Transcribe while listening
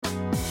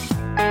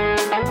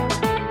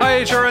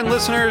HRN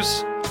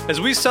listeners.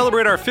 As we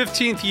celebrate our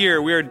 15th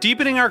year, we are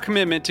deepening our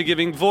commitment to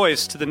giving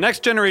voice to the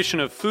next generation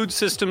of food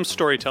systems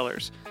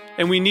storytellers,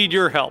 and we need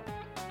your help.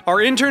 Our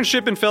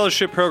internship and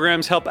fellowship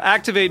programs help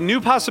activate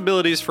new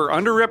possibilities for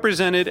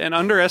underrepresented and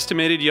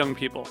underestimated young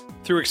people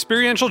through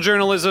experiential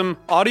journalism,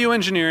 audio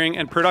engineering,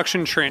 and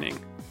production training.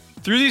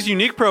 Through these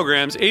unique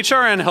programs,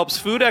 HRN helps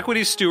food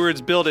equity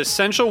stewards build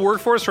essential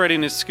workforce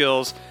readiness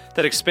skills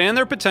that expand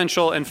their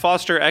potential and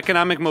foster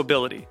economic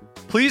mobility.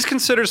 Please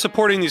consider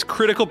supporting these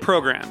critical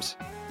programs.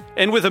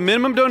 And with a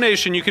minimum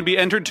donation, you can be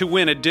entered to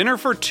win a dinner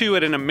for two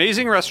at an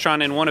amazing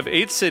restaurant in one of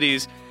 8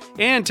 cities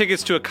and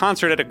tickets to a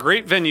concert at a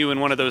great venue in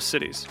one of those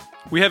cities.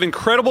 We have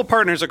incredible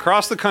partners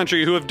across the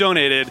country who have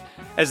donated,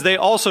 as they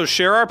also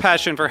share our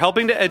passion for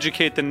helping to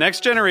educate the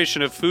next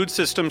generation of food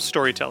systems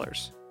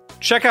storytellers.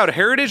 Check out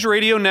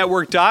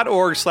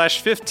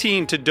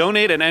heritageradionetwork.org/15 to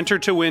donate and enter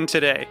to win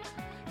today.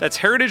 That's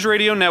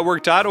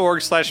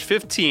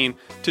heritageradionetwork.org/15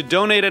 to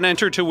donate and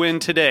enter to win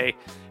today.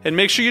 And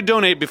make sure you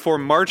donate before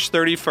March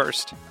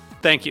 31st.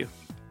 Thank you.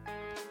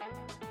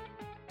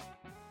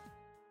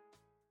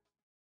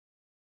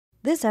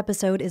 This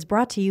episode is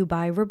brought to you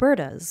by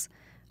Roberta's,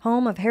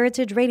 home of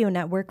Heritage Radio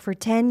Network for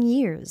 10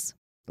 years.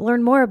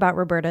 Learn more about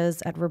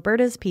Roberta's at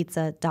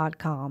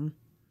robertaspizza.com.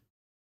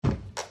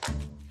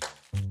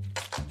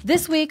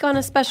 This week on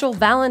a special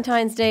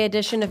Valentine's Day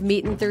edition of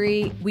Meat and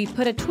Three, we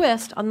put a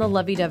twist on the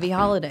lovey-dovey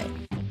holiday.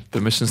 The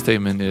mission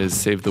statement is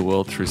save the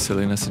world through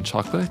silliness and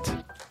chocolate,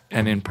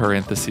 and in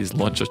parentheses,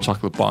 launch a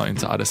chocolate bar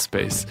into outer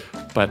space.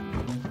 But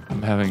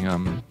I'm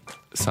having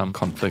some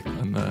conflict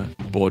in the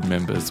board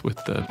members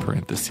with the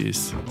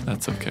parentheses.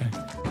 That's okay.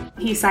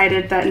 He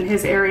cited that in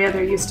his area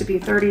there used to be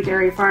 30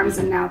 dairy farms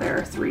and now there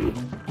are 3.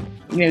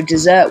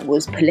 Dessert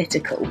was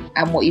political,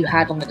 and what you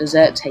had on the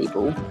dessert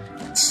table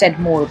said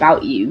more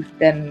about you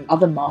than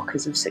other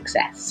markers of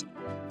success.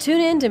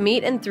 Tune in to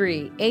Meat and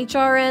Three,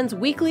 HRN's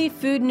weekly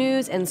food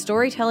news and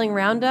storytelling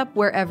roundup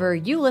wherever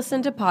you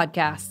listen to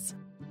podcasts.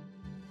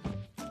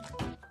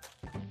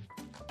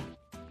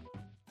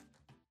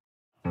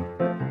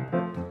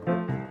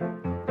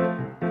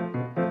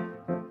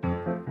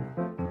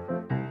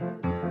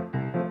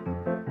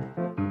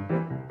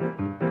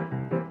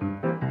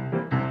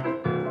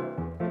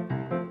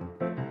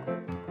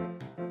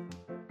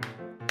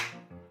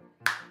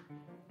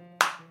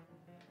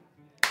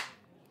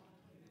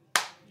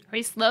 Are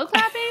we slow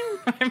clapping?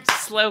 I'm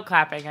slow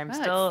clapping. It's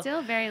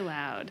still very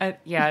loud.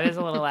 Yeah, it is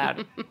a little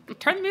loud.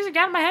 Turn the music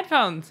down in my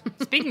headphones.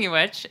 Speaking of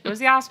which, it was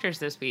the Oscars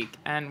this week,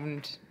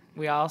 and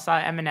we all saw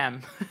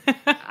Eminem.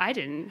 I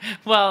didn't.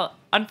 Well,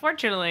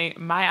 unfortunately,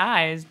 my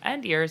eyes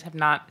and ears have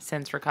not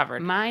since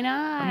recovered. Mine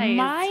eyes.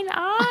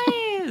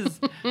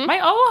 My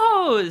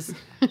ohos.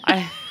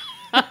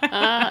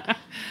 My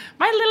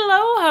little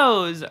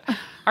ohos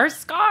are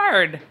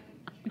scarred.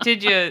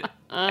 Did you...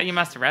 you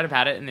must have read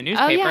about it in the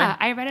newspaper. Oh, yeah.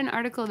 I read an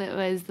article that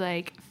was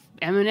like,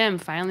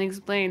 Eminem finally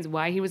explains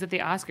why he was at the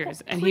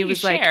Oscars. And he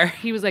was like,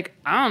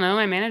 I don't know,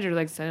 my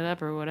manager set it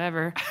up or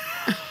whatever.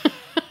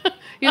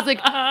 He was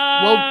like,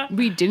 well,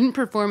 we didn't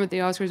perform at the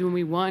Oscars when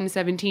we won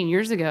 17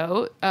 years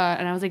ago.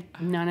 And I was like,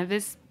 none of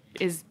this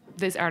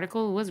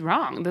article was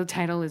wrong. The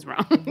title is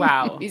wrong.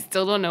 Wow. We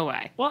still don't know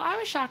why. Well, I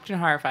was shocked and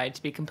horrified,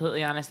 to be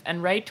completely honest.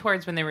 And right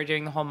towards when they were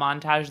doing the whole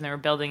montage and they were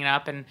building it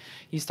up and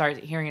you start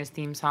hearing his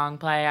theme song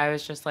play, I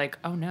was just like,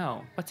 oh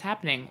no, what's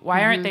happening?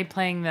 Why aren't they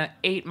playing the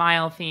 8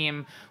 Mile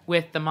theme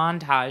with the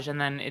montage? And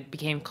then it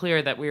became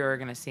clear that we were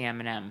going to see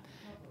Eminem.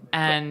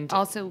 And but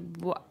also,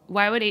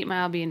 why would 8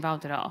 Mile be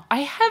involved at all?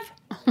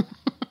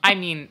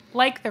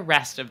 Like the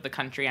rest of the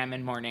country, I'm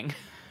in mourning.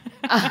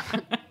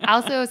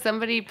 Also,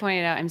 somebody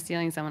pointed out, I'm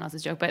stealing someone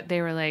else's joke, but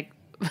they were like,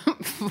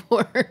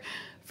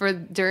 for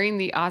during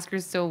the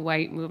Oscars So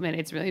White movement,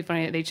 it's really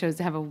funny that they chose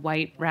to have a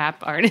white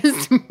rap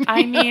artist.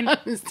 On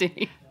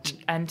stage.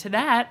 And to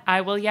that,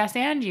 I will yes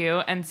and you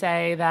and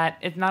say that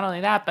it's not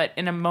only that, but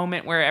in a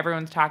moment where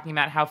everyone's talking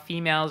about how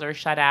females are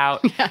shut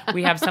out,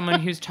 we have someone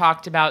who's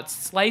talked about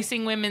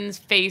slicing women's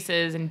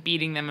faces and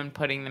beating them and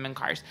putting them in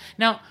cars.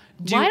 Now,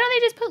 why don't they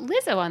just put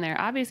Lizzo on there?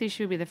 Obviously,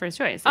 she would be the first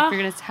choice. If you're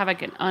going to have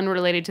an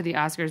unrelated to the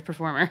Oscars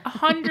performer.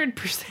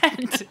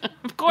 100%.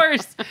 Of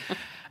course.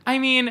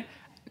 I'm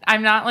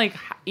not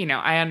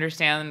I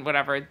understand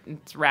whatever.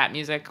 It's rap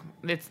music.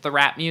 It's the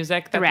rap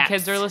music that the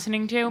kids are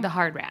listening to. The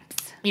hard raps.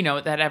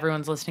 That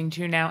everyone's listening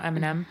to now,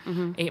 Eminem,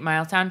 8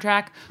 Mile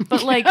soundtrack.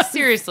 But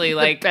seriously,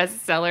 the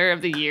bestseller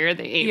of the year,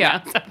 the 8 Mile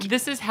soundtrack.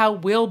 This is how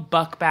we'll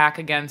buck back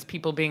against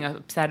people being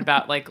upset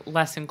about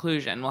less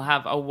inclusion. We'll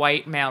have a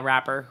white male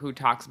rapper who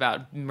talks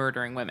about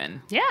murdering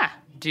women. Yeah.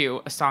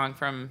 Do a song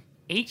from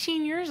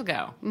 18 years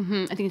ago.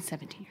 Mm-hmm. I think it's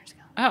 17 years ago.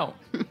 Oh,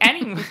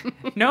 anyway.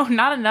 No,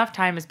 not enough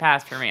time has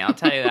passed for me, I'll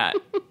tell you that.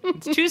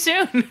 It's too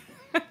soon.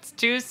 It's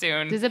too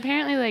soon. There's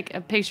apparently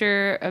a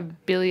picture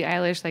of Billie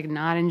Eilish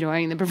not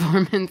enjoying the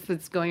performance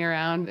that's going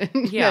around.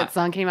 Yeah. That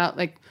song came out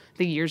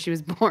the year she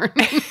was born.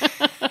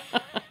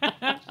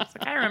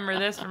 I remember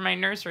this from my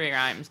nursery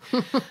rhymes.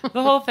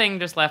 The whole thing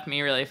just left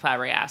me really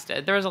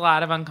flabbergasted. There was a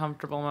lot of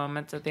uncomfortable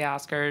moments at the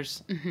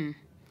Oscars. Mm-hmm.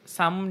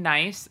 Some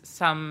nice,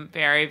 some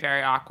very,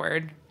 very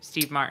awkward.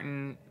 Steve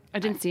Martin. I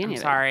didn't see any of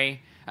it.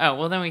 Sorry. Oh,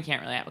 well, then we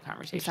can't really have a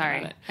conversation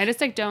about it. I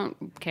just, like,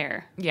 don't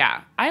care.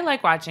 Yeah. I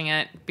like watching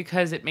it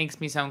because it makes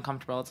me so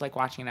uncomfortable. It's like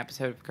watching an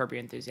episode of Curb Your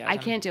Enthusiasm. I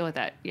can't deal with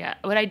that. Yeah.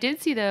 What I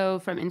did see, though,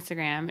 from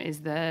Instagram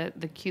is the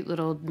cute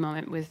little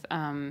moment with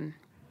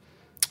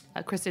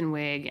Kristen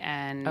Wiig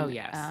and... Oh,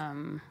 yes.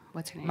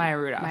 What's her name? Maya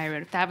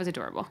Rudolph. That was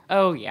adorable.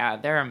 Oh, yeah.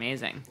 They're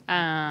amazing.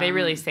 They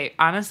really saved...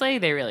 Honestly,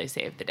 they really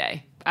saved the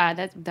day.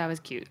 That was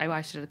cute. I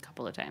watched it a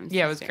couple of times.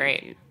 Yeah, it was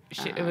great.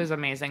 It was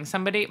amazing.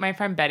 My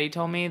friend Betty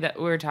told me that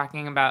we were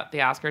talking about the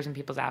Oscars and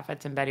people's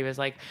outfits, and Betty was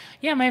like,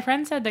 yeah, my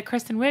friend said that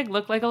Kristen Wiig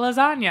looked like a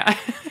lasagna.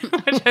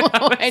 Which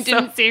I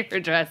didn't see her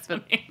dress,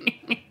 but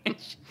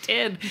she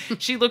did.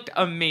 She looked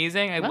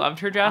amazing. I loved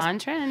her dress. On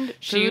trend.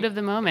 Food of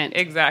the moment.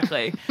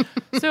 Exactly.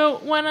 So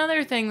one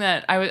other thing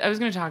that I was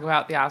going to talk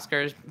about the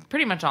Oscars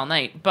pretty much all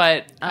night,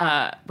 but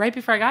right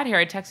before I got here,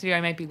 I texted you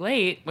I might be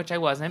late, which I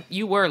wasn't.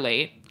 You were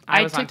late.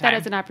 I took that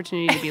as an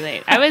opportunity to be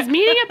late. I was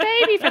meeting a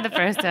baby for the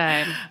first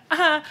time.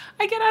 I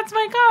get out to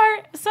my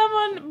car.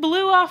 Someone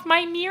blew off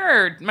my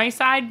mirror, my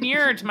side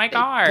mirror to my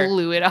car.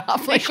 Blew it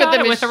off like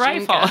with a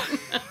rifle.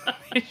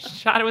 They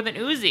shot it with an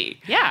Uzi.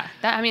 Yeah.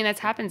 That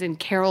happens in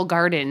Carroll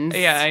Gardens.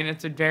 Yeah, and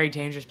it's a very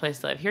dangerous place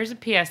to live. Here's a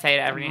PSA to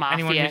anyone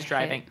who's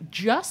driving.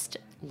 Just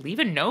leave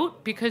a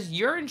note because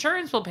your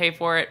insurance will pay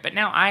for it, but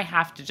now I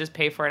have to just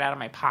pay for it out of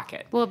my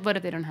pocket. Well, what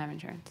if they don't have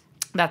insurance?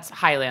 That's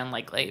highly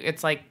unlikely.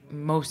 It's like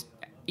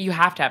you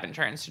have to have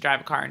insurance to drive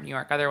a car in New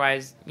York.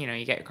 Otherwise, you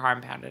get your car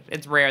impounded.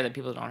 It's rare that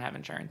people don't have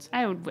insurance.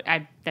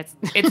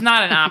 It's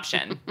not an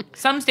option.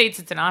 Some states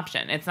it's an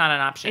option. It's not an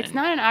option. It's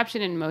not an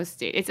option in most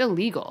states. It's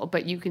illegal,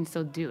 but you can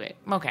still do it.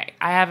 Okay.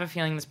 I have a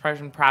feeling this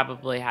person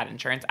probably had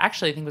insurance.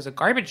 Actually, I think it was a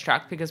garbage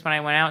truck because when I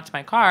went out to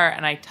my car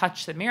and I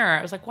touched the mirror,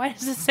 I was like, why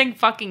does this thing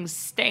fucking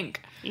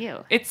stink?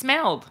 Ew. It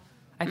smelled.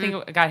 I think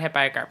it got hit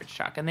by a garbage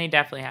truck, and they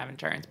definitely have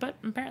insurance, but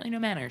apparently no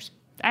manners.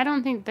 I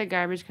don't think the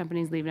garbage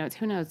companies leave notes.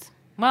 Who knows?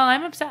 Well,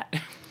 I'm upset.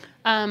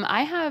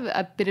 I have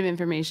a bit of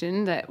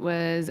information that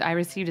I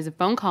received as a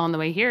phone call on the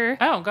way here.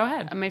 Oh, go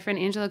ahead. My friend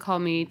Angela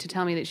called me to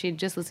tell me that she had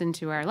just listened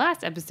to our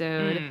last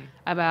episode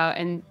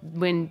and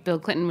when Bill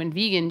Clinton went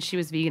vegan, she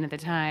was vegan at the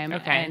time.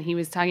 Okay. And he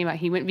was talking about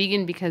he went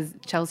vegan because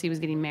Chelsea was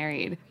getting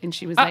married. And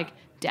she was like,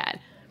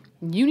 Dad,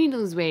 you need to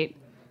lose weight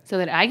so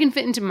that I can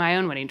fit into my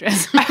own wedding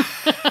dress.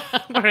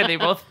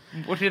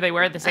 Do they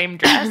wear the same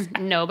dress?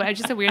 No, but it's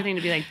just a weird thing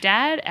to be like,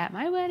 Dad, at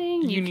my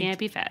wedding, you can't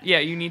be fat. Yeah,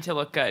 you need to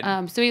look good.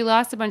 So he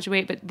lost a bunch of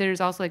weight, but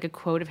there's also like a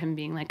quote of him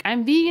being like,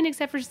 I'm vegan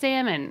except for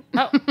salmon.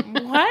 Oh,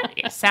 what?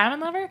 A salmon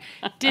lover?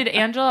 Did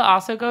Angela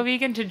also go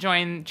vegan to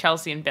join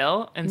Chelsea and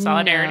Bill in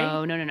solidarity?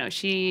 No.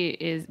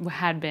 She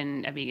had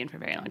been a vegan for a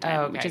very long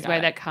time, which is why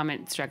that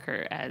comment struck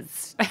her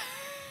as...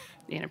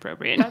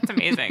 inappropriate. That's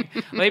amazing.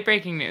 Late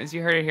breaking news.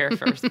 You heard it here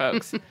first,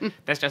 folks.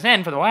 That's just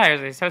in for the wires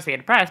of the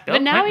Associated Press. Bill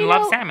Clinton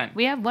loves salmon.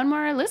 We have one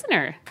more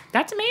listener.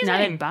 That's amazing. Now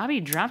that Bobby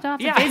dropped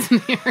off the face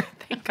of the earth.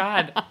 Thank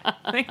God.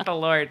 Thank the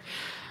Lord.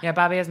 Yeah,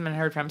 Bobby hasn't been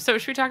heard from. So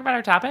should we talk about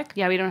our topic?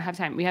 Yeah, we don't have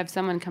time. We have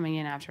someone coming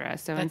in after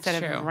us. So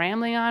instead of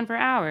rambling on for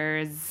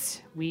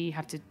hours, we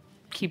have to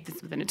keep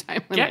this within a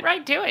time limit. Get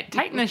right to it.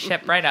 Tighten the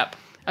ship right up.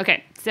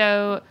 Okay,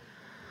 so...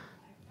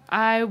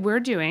 I'm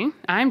doing.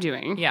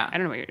 Yeah. I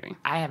don't know what you're doing.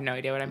 I have no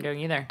idea what I'm doing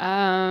either.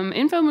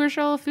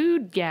 Infomercial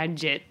food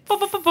gadget.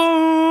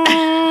 Boom.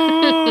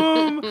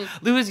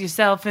 Lose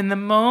yourself in the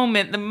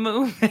moment.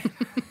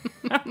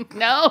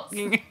 No.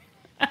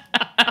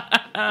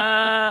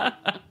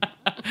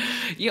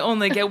 You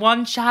only get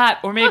one shot,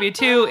 or maybe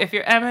two, if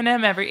you're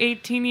Eminem every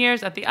 18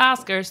 years at the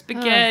Oscars.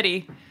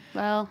 Spaghetti.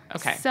 Well,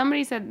 okay.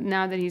 Somebody said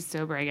now that he's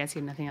sober, I guess he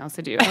had nothing else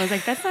to do. I was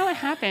like, that's not what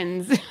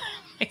happens.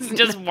 He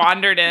just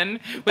wandered in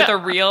with a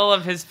reel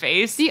of his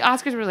face. The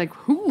Oscars were like,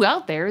 who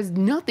out there has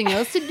nothing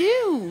else to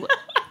do?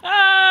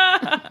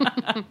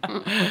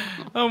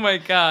 Oh my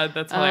God,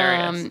 that's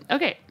hilarious.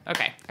 Okay.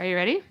 Are you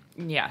ready?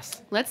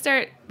 Yes. Let's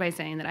start by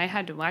saying that I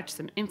had to watch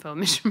some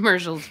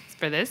infomercials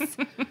for this,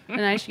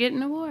 and I should get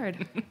an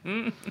award.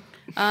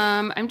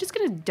 I'm just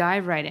going to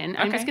dive right in.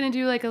 I'm just going to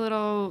do like a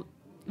little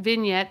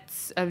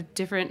vignettes of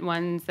different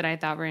ones that I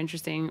thought were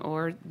interesting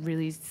or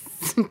really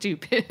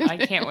stupid. I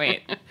can't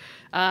wait.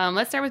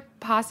 Let's start with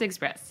Pasta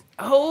Express.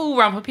 Oh,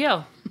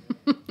 Ronco.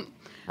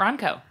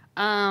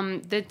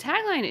 The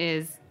tagline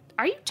is,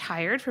 are you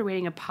tired for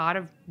waiting a pot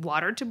of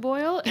water to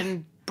boil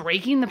and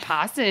breaking the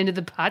pasta into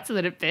the pot so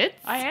that it fits?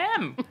 I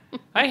am.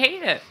 I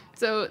hate it.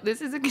 So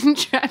this is a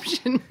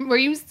contraption where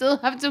you still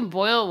have to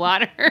boil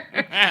water.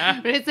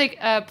 But it's like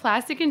a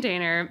plastic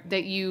container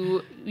that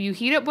you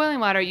heat up boiling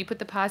water, you put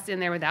the pasta in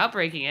there without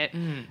breaking it,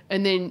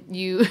 and then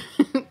you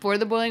pour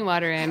the boiling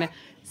water in,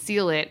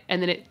 seal it,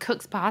 and then it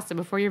cooks pasta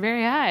before your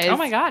very eyes. Oh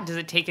my God. Does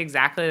it take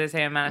exactly the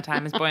same amount of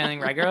time as boiling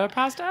regular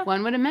pasta?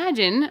 One would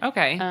imagine.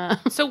 Okay.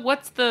 So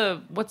what's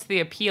the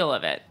appeal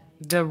of it?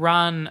 The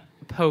Ron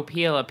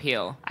Popeil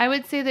appeal. I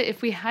would say that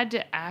if we had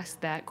to ask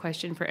that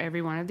question for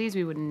every one of these,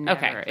 we would never.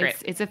 Okay, great.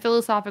 It's a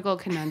philosophical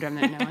conundrum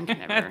that no one can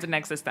ever. That's an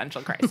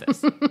existential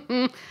crisis.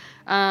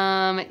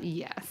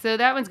 Yeah. So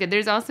that one's good.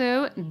 There's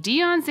also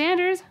Deion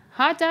Sanders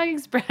Hot Dog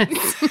Express.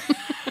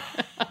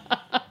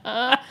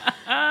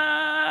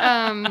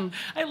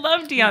 I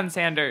love Deion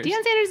Sanders.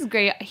 Deion Sanders is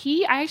great.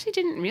 I actually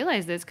didn't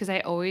realize this because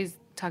I always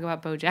talk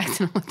about Bo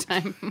Jackson all the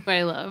time, who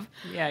I love.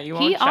 Yeah, you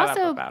won't shut up about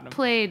him. He also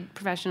played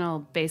professional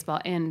baseball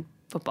and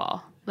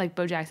football, like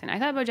Bo Jackson. I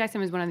thought Bo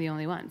Jackson was one of the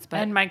only ones.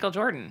 And Michael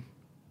Jordan.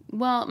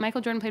 Well,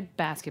 Michael Jordan played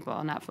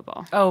basketball, not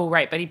football. Oh,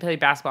 right, but he played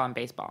basketball and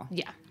baseball.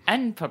 Yeah.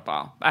 And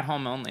football, at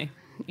home only.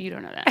 You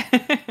don't know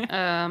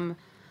that.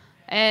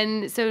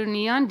 And so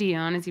Neon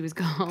Dion, as he was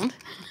called,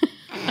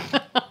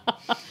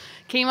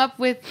 came up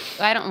with,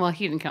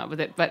 he didn't come up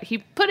with it, but he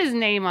put his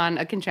name on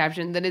a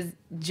contraption that is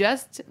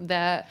just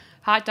the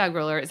hot dog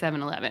roller at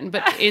 7-Eleven,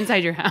 but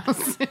inside your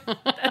house.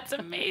 That's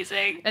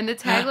amazing. And the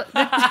tagline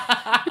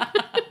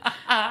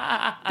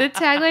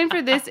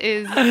for this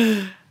is,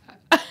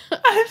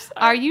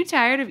 are you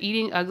tired of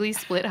eating ugly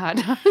split hot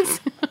dogs?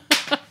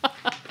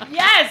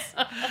 Yes,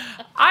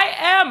 I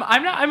am.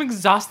 I'm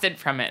exhausted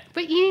from it.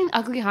 But eating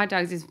ugly hot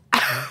dogs is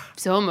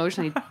so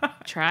emotionally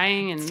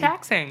trying and it's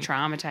taxing,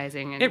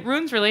 traumatizing, and it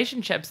ruins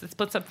relationships. It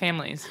splits up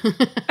families.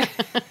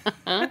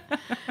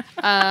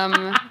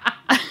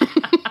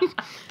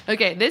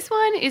 Okay, this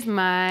one is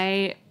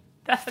my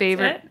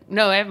favorite. It?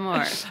 No, I have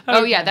more. Okay.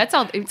 Oh yeah, that's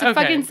all. It's a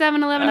fucking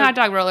 7-Eleven hot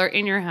dog roller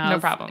in your house. No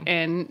problem.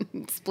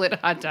 And split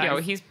hot dogs. Yo,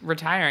 he's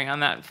retiring on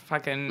that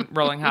fucking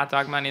rolling hot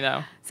dog money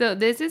though. So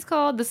this is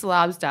called the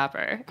Slob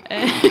Stopper.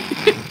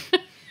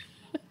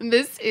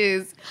 This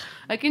is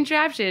a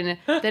contraption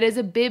that is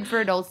a bib for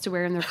adults to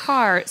wear in their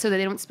car so that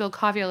they don't spill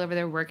coffee all over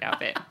their work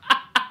outfit.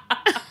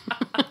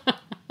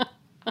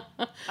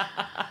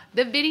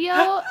 The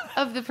video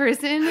of the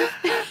person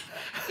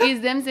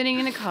is them sitting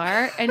in a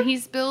car, and he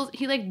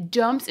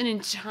dumps an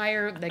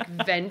entire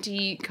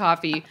venti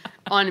coffee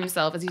on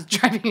himself as he's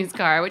driving his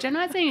car, which I'm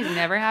not saying has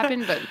never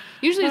happened, but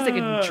usually it's like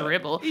a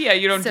dribble. Yeah,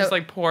 you don't just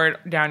pour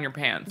it down your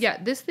pants. Yeah,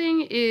 this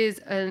thing is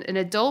an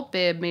adult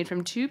bib made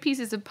from 2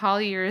 pieces of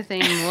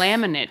polyurethane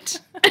laminate,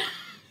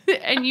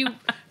 and you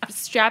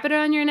strap it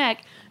around your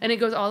neck, and it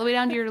goes all the way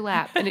down to your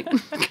lap, and it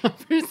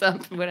covers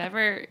up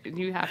whatever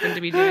you happen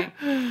to be doing.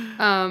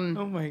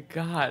 Oh my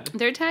God.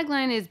 Their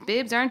tagline is,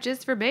 bibs aren't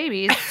just for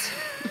babies.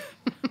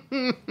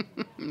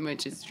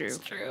 Which is true. It's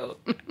true.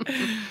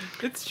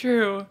 It's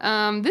true.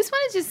 This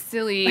one is just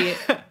silly,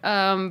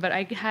 but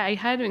I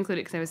had to include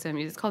it because I was so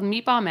amused. It's called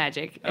Meatball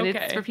Magic, and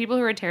it's for people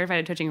who are terrified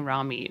of touching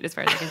raw meat, as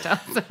far as I can tell.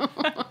 So.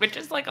 Which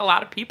is like a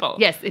lot of people.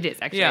 Yes, it is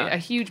actually a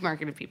huge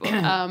market of people.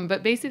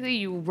 But basically,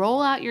 you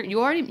roll out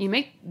you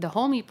make the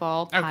whole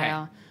meatball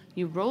pile. Okay.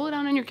 You roll it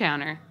on your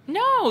counter.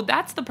 No,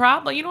 that's the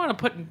problem. You don't want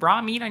to put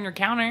raw meat on your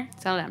counter.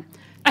 Settle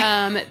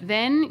down.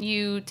 Then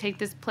you take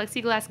this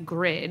plexiglass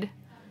grid,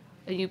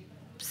 and you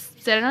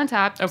set it on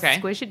top,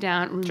 squish it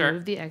down,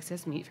 remove the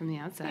excess meat from the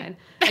outside,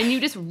 and you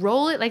just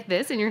roll it like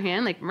this in your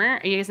hand, like,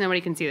 you guys, nobody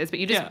can see this, but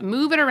you just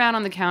move it around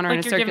on the counter in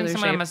a circular shape. Like you're giving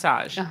someone a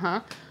massage. Uh-huh.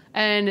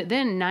 And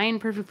then 9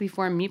 perfectly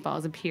formed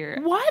meatballs appear.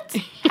 What?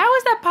 How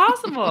is that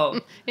possible?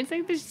 It's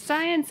like the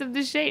science of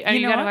the shape.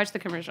 You gotta watch the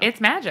commercial.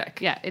 It's magic.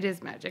 Yeah, it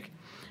is magic.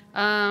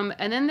 And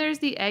then there's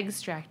the egg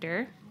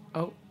extractor.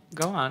 Oh,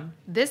 go on.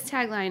 This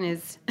tagline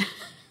is...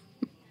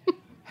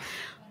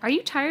 Are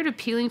you tired of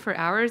peeling for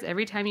hours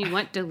every time you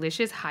want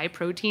delicious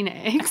high-protein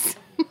eggs?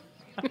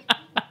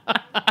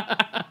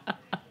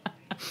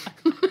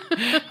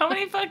 How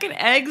many fucking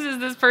eggs is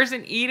this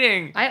person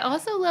eating? I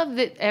also love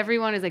that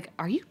everyone is like,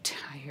 are you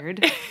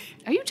tired?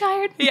 Are you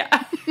tired?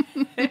 Yeah.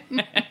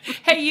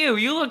 Hey,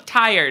 you look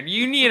tired.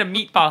 You need a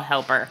meatball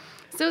helper.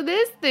 So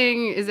this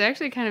thing is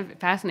actually kind of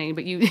fascinating,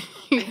 but you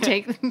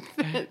take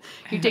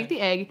the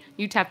egg,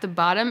 you tap the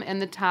bottom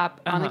and the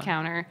top on the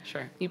counter.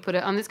 Sure. You put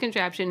it on this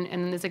contraption,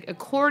 and then this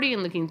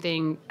accordion-looking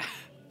thing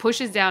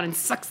pushes down and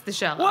sucks the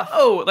shell off.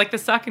 Whoa! Like the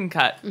suck and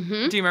cut.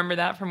 Mm-hmm. Do you remember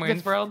that from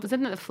Wayne's World?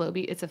 Isn't that a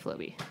Flowbee? It's a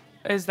Flowbee.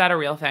 Is that a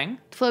real thing?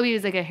 Flowbee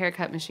is like a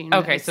haircut machine.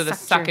 Okay, so the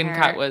suck and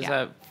cut was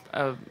a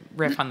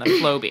riff on the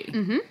Flowbee.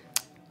 Mm-hmm.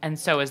 And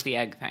so is the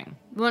egg thing.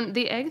 Well,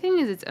 the egg thing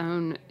is its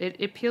own.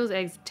 It peels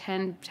eggs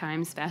 10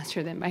 times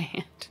faster than by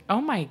hand. Oh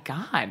my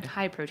God!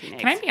 High protein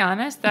eggs. Can I be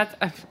honest? That's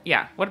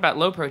What about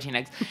low protein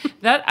eggs?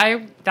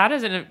 That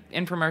is an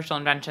infomercial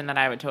invention that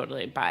I would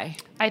totally buy.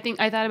 I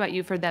thought about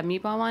you for that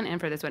meatball one and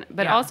for this one,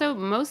 but also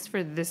most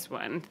for this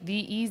one,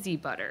 the easy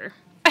butter.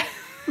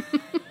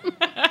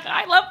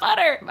 I love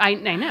butter. I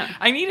know.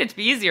 I need it to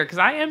be easier because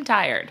I am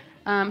tired.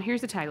 Here's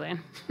the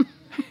tagline.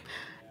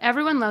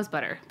 Everyone loves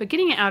butter, but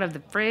getting it out of the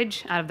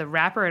fridge, out of the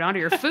wrapper, and onto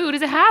your food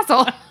is a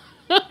hassle.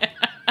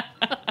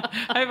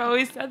 I've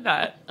always said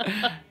that.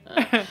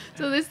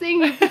 So this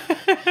thing,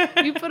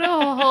 you put a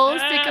whole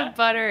stick of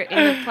butter in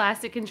a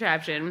plastic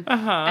contraption,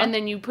 and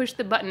then you push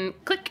the button,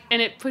 click,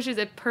 and it pushes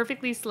a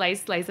perfectly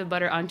sliced slice of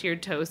butter onto your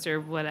toast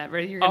or whatever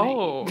you're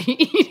going to be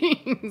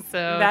eating.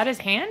 So that is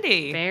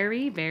handy.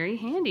 Very, very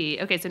handy.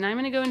 Okay, so now I'm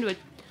going to go into a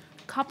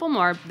couple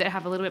more that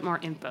have a little bit more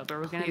info, but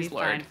we're going to be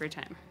fine for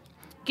time.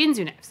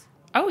 Ginsu knives.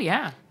 Oh,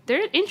 yeah.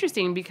 They're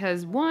interesting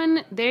because,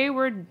 one, they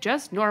were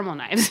just normal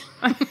knives.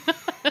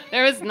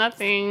 There was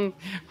nothing.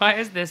 Why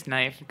is this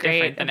knife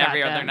different than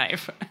every other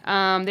knife?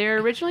 They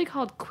were originally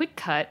called Quick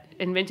Cut,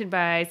 invented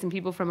by some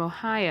people from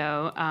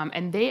Ohio,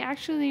 and they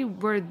actually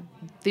were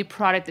the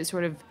product that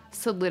sort of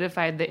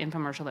solidified the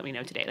infomercial that we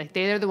know today. Like,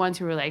 they're the ones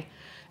who were like,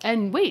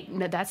 and wait,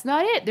 no, that's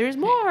not it. There's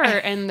more.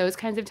 And those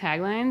kinds of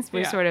taglines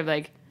were sort of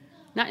like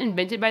not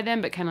invented by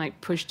them, but kind of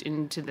like pushed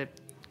into the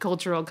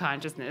cultural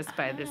consciousness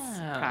by this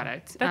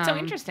product. That's so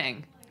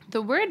interesting.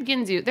 The word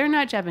Ginzu, they're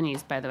not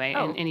Japanese, by the way,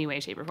 in any way,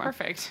 shape, or form.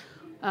 Perfect.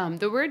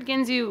 The word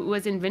Ginzu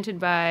was invented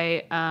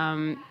by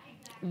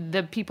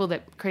the people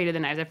that created the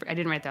knives. I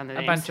didn't write down the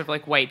names. A bunch of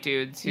like white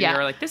dudes who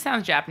were like, this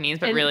sounds Japanese,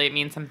 but really it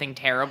means something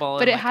terrible.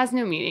 But it has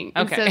no meaning.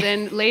 Okay. And so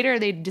then later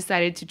they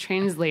decided to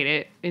translate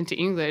it into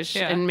English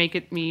and make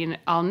it mean,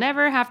 I'll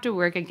never have to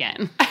work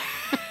again.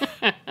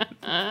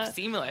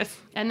 Seamless.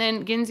 And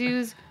then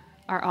Ginzus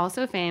are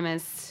also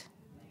famous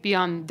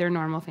beyond their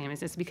normal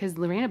famousness because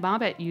Lorena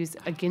Bobbitt used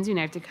a Ginzu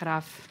knife to cut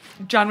off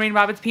John Wayne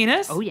Bobbitt's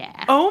penis? Oh,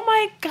 yeah. Oh,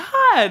 my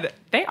God.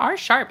 They are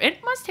sharp.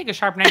 It must take a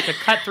sharp knife to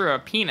cut through a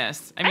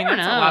penis. I mean,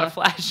 that's a lot of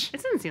flesh.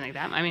 It doesn't seem like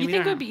that. I mean, you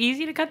think it would be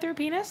easy to cut through a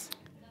penis?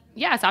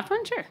 Yeah, a soft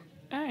one? Sure.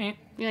 All right.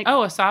 Like,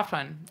 a soft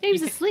one. He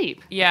was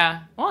asleep.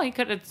 Yeah. Well, he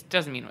could. It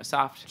doesn't mean it was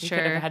soft. He sure.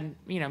 could have had,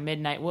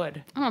 midnight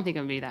wood. I don't think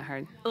it would be that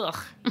hard.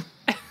 Ugh.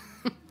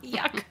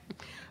 Yuck.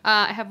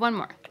 I have one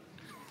more.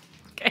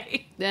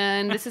 Okay.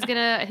 Then I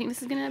think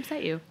this is gonna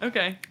upset you.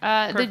 Okay.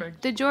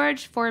 Perfect. The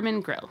George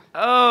Foreman grill.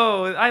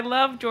 Oh, I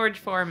love George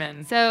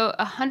Foreman. So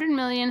 100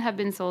 million have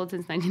been sold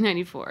since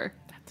 1994.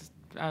 That's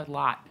a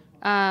lot.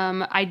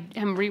 I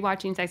am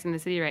rewatching Sex and the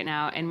City right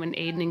now, and when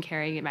Aiden and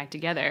Carrie get back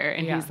together,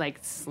 and he's like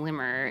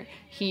slimmer,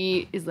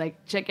 he is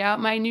like, check out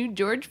my new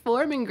George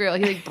Foreman grill.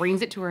 He like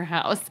brings it to her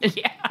house, and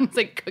he's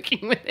like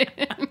cooking with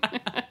it.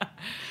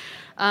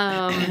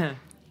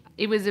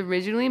 It was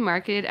originally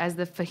marketed as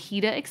the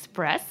Fajita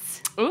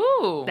Express.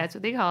 Ooh. That's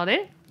what they called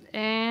it.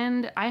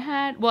 And I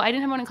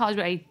didn't have one in college,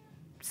 but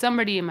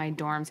somebody in my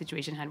dorm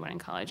situation had one in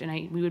college,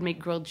 and we would make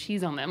grilled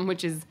cheese on them,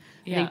 which is,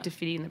 I think,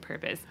 defeating the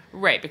purpose.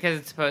 Right, because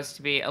it's supposed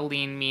to be a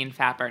lean, mean,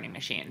 fat-burning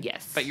machine.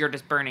 Yes. But you're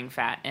just burning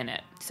fat in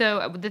it.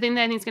 So the thing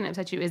that I think is going to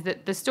upset you is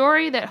that the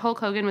story that Hulk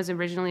Hogan was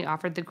originally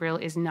offered the grill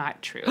is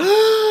not true.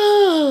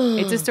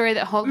 It's a story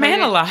that Hulk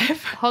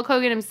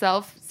Hogan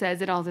himself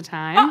says it all the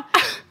time,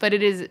 but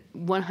it is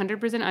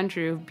 100%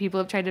 untrue. People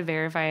have tried to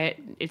verify it.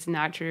 It's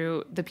not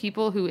true. The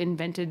people who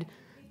invented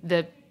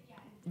the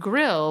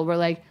grill were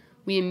like,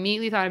 we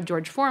immediately thought of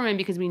George Foreman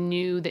because we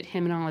knew that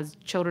him and all his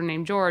children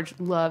named George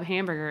love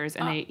hamburgers,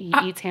 and he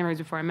eats hamburgers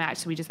before a match,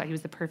 so we just thought he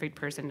was the perfect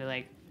person to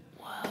like...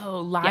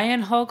 Whoa,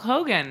 Lion Hulk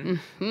Hogan.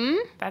 Mm-hmm.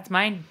 That's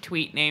my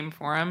tweet name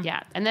for him.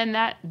 Yeah, and then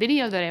that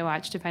video that I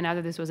watched to find out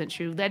that this wasn't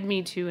true led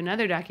me to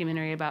another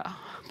documentary about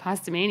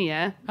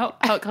Pastamania.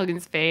 Hulk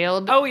Hogan's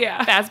failed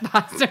fast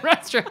pasta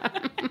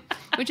restaurant,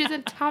 which is a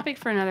topic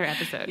for another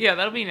episode. Yeah,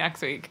 that'll be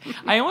next week.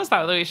 I almost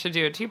thought that we should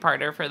do a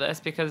two-parter for this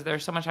because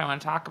there's so much I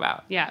want to talk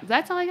about. Yeah,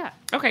 that's all I got.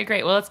 Okay,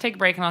 great. Well, let's take a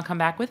break and I'll come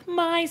back with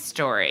my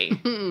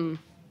story.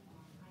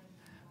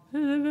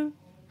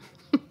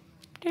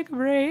 Take a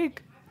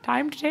break.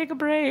 Time to take a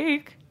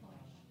break.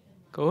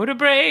 Go to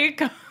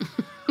break.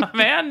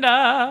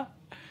 Amanda.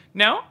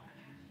 No?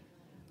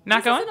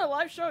 Not going? This isn't a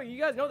live show. You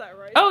guys know that,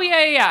 right? Oh,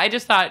 yeah. I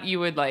just thought you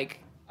would, play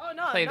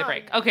the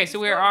break. Okay, so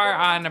we are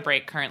on a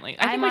break currently.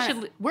 I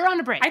think we're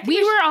on a break.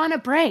 We were on a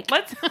break.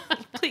 Let's...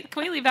 Please,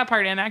 can we leave that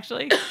part in,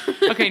 actually?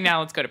 Okay, now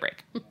let's go to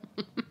break.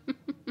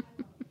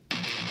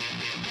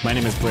 My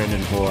name is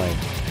Brandon Boyd,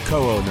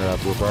 co-owner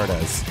of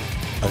Roberta's,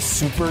 a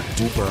super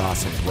duper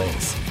awesome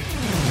place.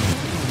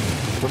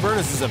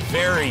 Roberta's is a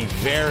very,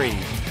 very,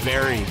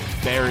 very,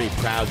 very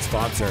proud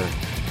sponsor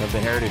of the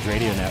Heritage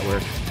Radio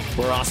Network.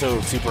 We're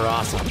also super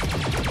awesome.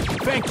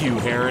 Thank you,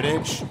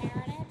 Heritage.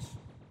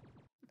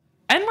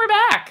 And we're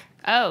back.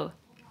 Oh.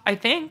 I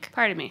think.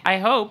 Pardon me. I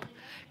hope.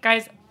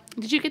 Guys.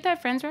 Did you get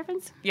that Friends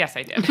reference? Yes,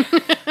 I did.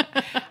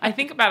 I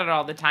think about it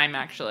all the time,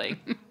 actually.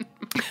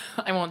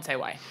 I won't say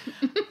why.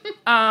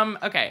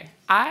 Okay.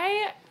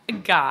 I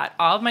got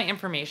all of my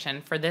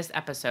information for this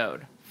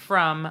episode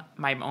from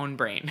my own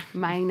brain.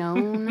 Mine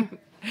own.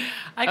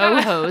 I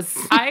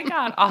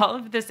got all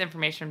of this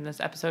information from this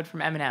episode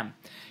from Eminem.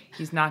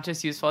 He's not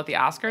just useful at the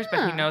Oscars,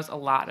 but he knows a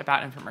lot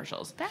about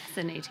infomercials.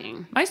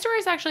 Fascinating. My story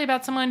is actually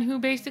about someone who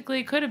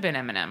basically could have been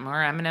Eminem, or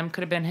Eminem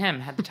could have been him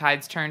had the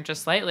tides turned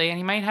just slightly, and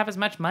he might have as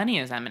much money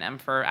as Eminem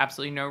for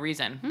absolutely no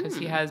reason, because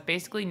he has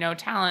basically no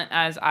talent,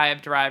 as I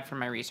have derived from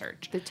my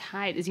research. The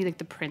Tide. Is he like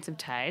the Prince of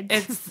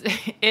Tides?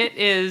 It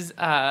is,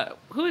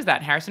 who is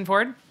that, Harrison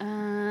Ford?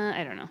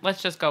 I don't know.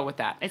 Let's just go with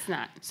that. It's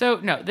not. So,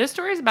 no, this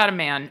story is about a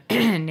man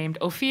named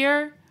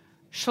Ophir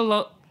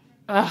Shalom.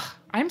 Ugh,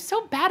 I'm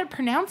so bad at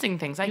pronouncing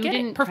things. I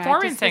get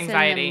performance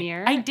anxiety.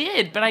 I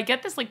did, but I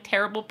get this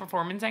terrible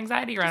performance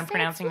anxiety around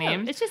pronouncing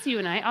names. It's just you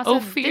and I. Also,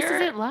 this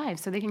isn't live,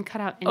 so they can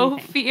cut out anything.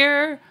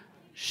 Ophir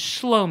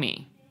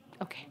Shlomi.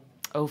 Okay.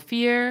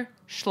 Ophir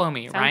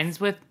Shlomi. Rhymes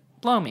with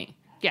blow me.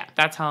 Yeah.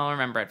 That's how I'll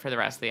remember it for the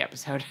rest of the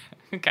episode.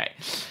 Okay.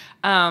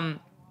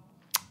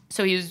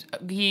 So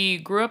he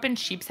grew up in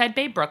Sheepshead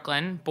Bay,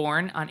 Brooklyn,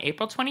 born on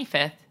April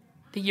 25th,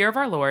 the year of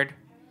our Lord,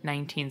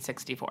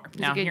 1964.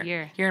 It's a good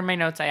year. Here in my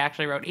notes, I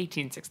actually wrote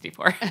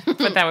 1864,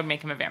 but that would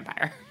make him a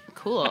vampire.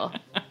 Cool.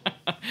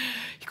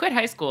 He quit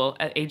high school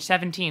at age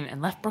 17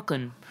 and left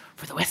Brooklyn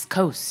for the West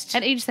Coast.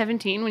 At age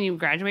 17, when you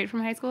graduate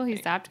from high school, he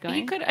stopped going?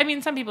 He could. I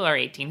mean, some people are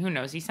 18. Who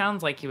knows? He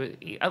sounds like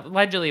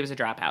allegedly he was a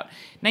dropout.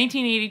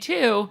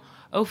 1982,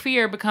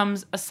 Ophir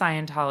becomes a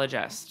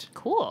Scientologist.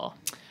 Cool.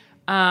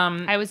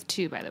 I was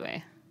 2, by the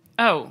way.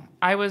 Oh,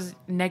 I was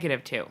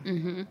 -2.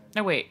 Mm-hmm.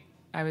 No, wait.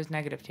 I was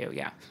 -2,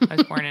 yeah. I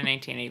was born in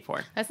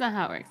 1984. That's not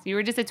how it works. You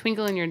were just a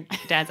twinkle in your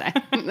dad's eye,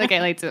 like I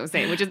like to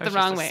say, which is the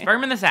wrong way.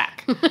 Sperm in the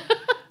sack.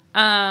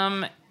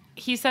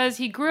 He says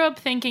he grew up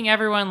thinking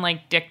everyone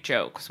liked dick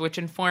jokes, which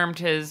informed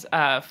his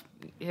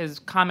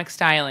comic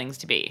stylings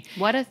to be.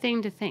 What a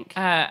thing to think.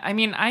 I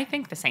mean, I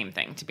think the same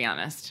thing, to be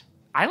honest.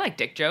 I like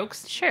dick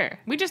jokes. Sure.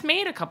 We just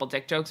made a couple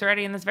dick jokes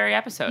already in this very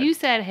episode. You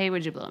said, hey,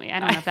 would you blow me? I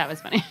don't know if that was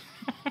funny.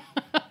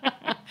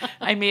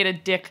 I made a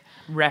dick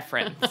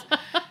reference.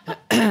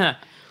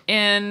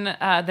 In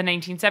the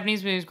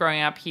 1970s, when he was growing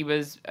up, he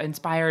was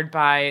inspired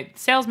by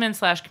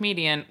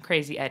salesman/comedian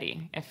Crazy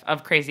Eddie,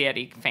 of Crazy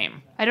Eddie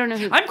fame. I don't know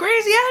who... I'm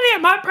Crazy Eddie,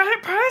 and my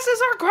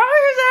prices are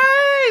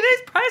crazy!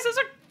 These prices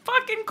are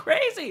fucking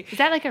crazy! Is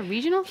that like a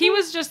regional thing? He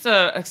was just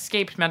a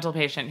escaped mental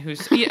patient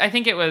I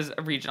think it was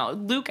a regional.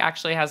 Luke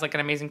actually has like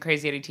an amazing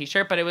Crazy Eddie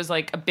t-shirt, but it was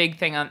like a big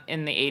thing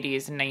in the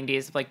 80s and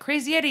 90s of like,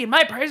 Crazy Eddie, and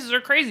my prices are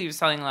crazy! He was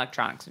selling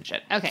electronics and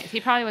shit. Okay, he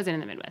probably wasn't in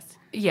the Midwest.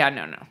 Yeah,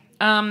 no.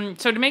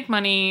 So to make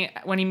money,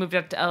 when he moved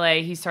up to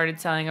LA, he started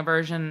selling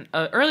an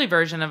early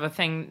version of a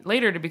thing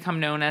later to become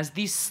known as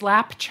the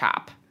slap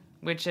chop,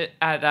 which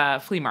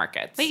at flea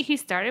markets. Wait, he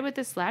started with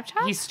the slap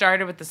chop? He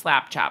started with the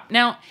slap chop.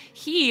 Now,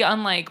 he,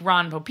 unlike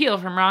Ron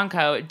Popeil from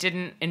Ronco,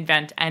 didn't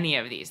invent any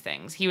of these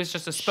things. He was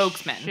just a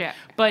spokesman. Sure.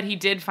 But he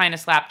did find a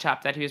slap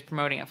chop that he was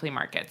promoting at flea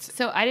markets.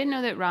 So I didn't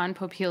know that Ron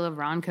Popeil of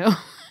Ronco...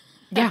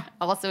 Yeah.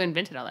 Also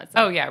invented all that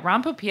stuff. Oh, yeah.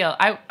 Ron Popeil.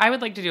 I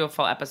would like to do a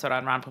full episode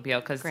on Ron Popeil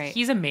because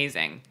he's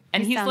amazing.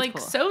 And he's like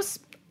cool.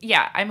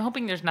 I'm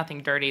hoping there's no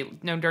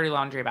dirty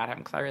laundry about him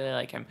because I really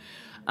like him.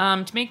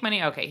 To make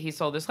money, okay, he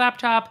sold his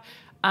laptop.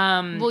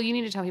 Well, you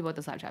need to tell people what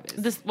the slap chop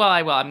is.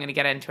 I will. I'm going to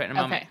get into it in a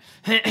moment.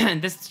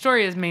 This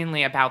story is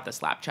mainly about the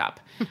slap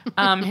chop.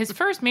 His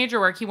first major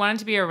work, he wanted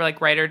to be a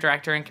writer,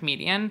 director, and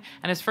comedian.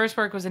 And his first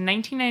work was a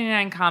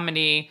 1999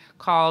 comedy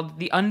called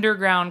The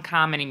Underground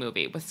Comedy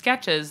Movie, with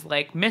sketches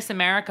like Miss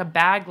America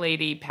Bag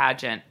Lady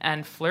Pageant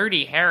and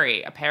Flirty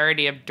Harry, a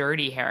parody of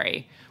Dirty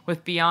Harry,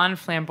 with Beyond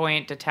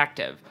Flamboyant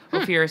Detective.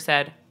 Ophir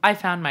said, I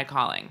found my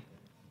calling.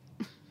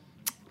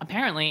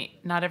 Apparently,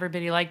 not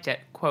everybody liked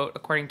it. Quote,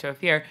 according to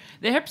Ophir,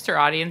 the hipster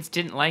audience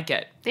didn't like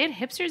it. They had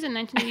hipsters in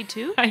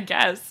 1982? I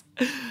guess.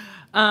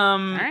 All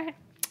right.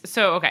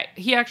 So, okay.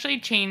 He actually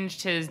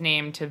changed his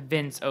name to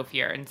Vince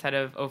Ophir instead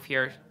of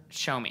Ophir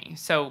Show Me.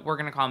 So, we're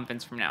going to call him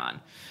Vince from now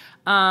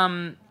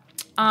on.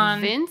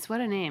 Vince?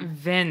 What a name.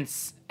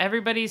 Vince.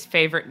 Everybody's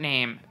favorite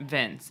name,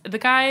 Vince. The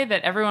guy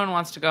that everyone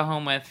wants to go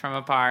home with from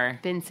a bar.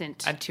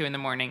 Vincent. At 2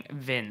 a.m,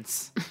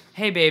 Vince.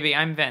 Hey, baby,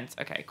 I'm Vince.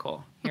 Okay,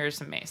 cool. Here's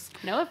some mace.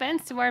 No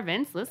offense to our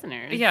Vince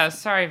listeners. Yeah,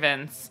 sorry,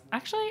 Vince.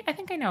 Actually, I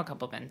think I know a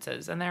couple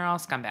Vinces, and they're all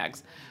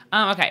scumbags.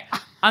 Okay.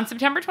 On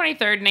September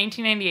 23rd,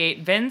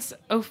 1998, Vince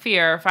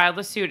Ophir filed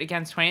a suit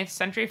against 20th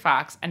Century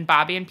Fox and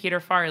Bobby and Peter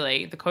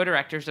Farley, the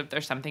co-directors of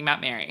There's Something About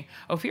Mary.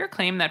 Ophir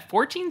claimed that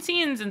 14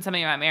 scenes in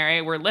Something About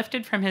Mary were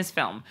lifted from his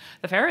film.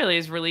 The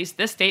Farleys released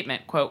this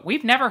statement, quote,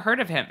 we've never heard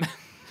of him.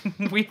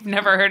 We've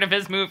never heard of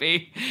his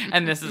movie,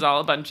 and this is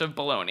all a bunch of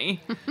baloney.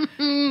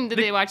 Did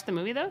they watch the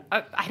movie, though?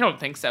 I don't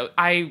think so.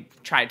 I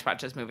tried to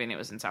watch this movie, and it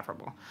was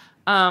insufferable.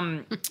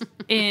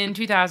 In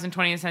 2000,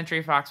 20th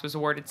Century Fox was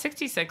awarded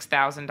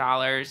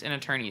 $66,000 in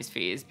attorney's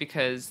fees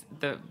because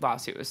the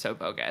lawsuit was so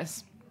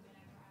bogus.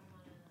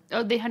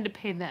 Oh, they had to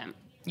pay them.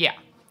 Yeah.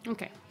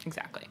 Okay.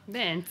 Exactly.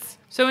 Vince.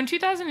 So in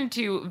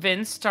 2002,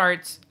 Vince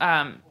starts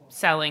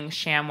selling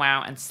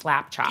ShamWow and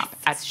Slap Chop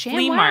at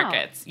flea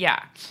markets.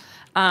 Yeah.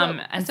 So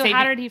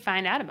how did he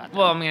find out about that?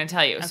 Well, I'm going to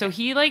tell you. Okay. So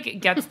he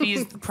gets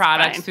these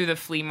products through the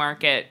flea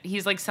market.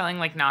 He's selling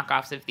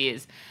knockoffs of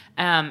these.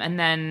 And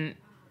then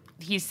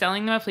he's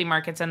selling them at flea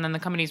markets, and then the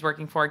company he's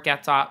working for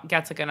gets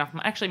enough.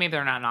 Actually, maybe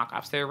they're not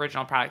knockoffs. They're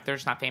original product. They're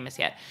just not famous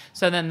yet.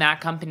 So then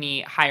that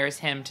company hires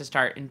him to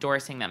start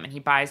endorsing them, and he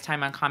buys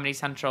time on Comedy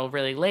Central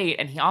really late,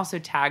 and he also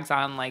tags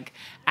on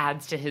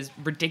ads to his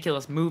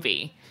ridiculous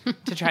movie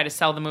to try to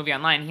sell the movie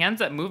online. He ends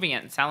up moving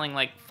it and selling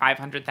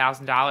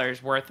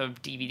 $500,000 worth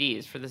of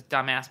DVDs for this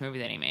dumbass movie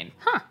that he made.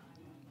 Huh.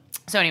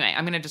 So anyway,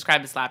 I'm going to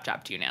describe the slap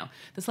chop to you now.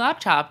 The slap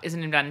chop is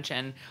an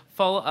invention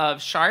full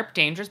of sharp,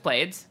 dangerous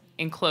blades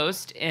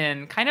enclosed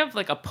in kind of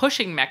like a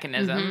pushing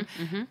mechanism,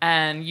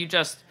 and you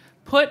just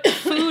put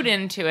food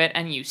into it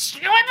and you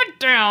swipe it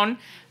down,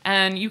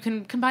 and you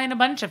can combine a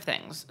bunch of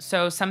things.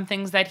 So some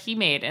things that he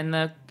made and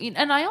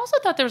I also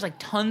thought there was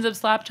tons of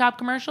slap chop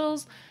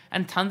commercials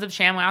and tons of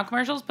ShamWow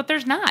commercials, but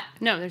there's not.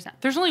 No, there's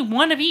not. There's only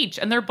one of each,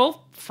 and they're both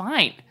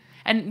fine.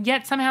 And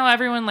yet somehow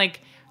everyone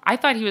I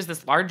thought he was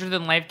this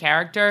larger-than-life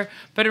character,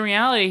 but in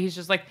reality, he's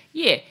just like,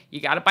 yeah, you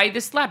got to buy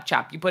this slap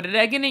chop. You put an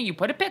egg in it, you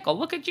put a pickle.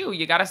 Look at you.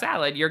 You got a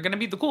salad. You're going to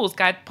be the coolest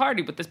guy at the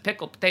party with this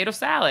pickled potato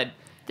salad.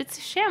 It's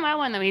a ShamWow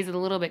one, though. He's a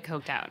little bit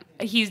coked out.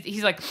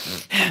 He's like,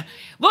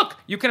 look,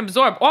 you can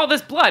absorb all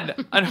this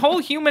blood. A whole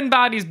human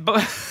body's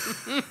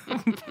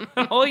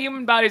a whole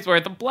human body's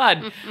worth of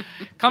blood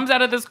comes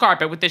out of this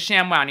carpet with this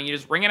ShamWow, and you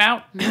just wring it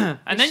out,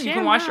 and then you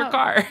can wash your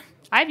car.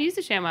 I've used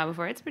a ShamWow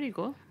before. It's pretty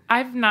cool.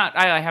 I've not.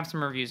 I have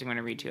some reviews I'm going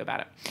to read to you about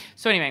it.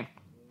 So anyway,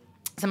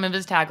 some of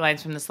his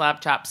taglines from the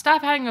slap chop: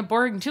 "Stop having a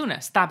boring tuna.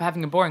 Stop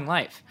having a boring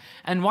life.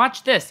 And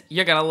watch this.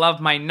 You're going to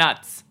love my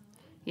nuts."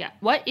 Yeah.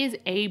 What is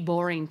a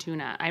boring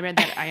tuna? I read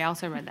that. I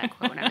also read that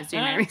quote when I was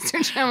doing my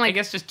research. I'm like, I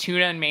guess just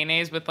tuna and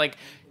mayonnaise with like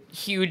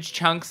huge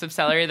chunks of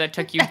celery that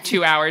took you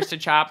 2 hours to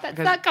chop. That's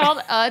not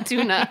called a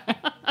tuna.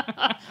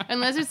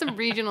 Unless there's some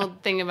regional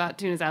thing about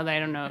tuna salad that I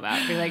don't know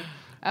about. You're like,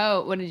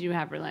 oh, what did you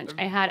have for lunch?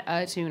 I had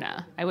a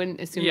tuna. I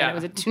wouldn't assume that it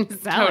was a tuna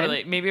salad.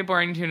 Totally. Maybe a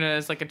boring tuna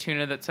is like a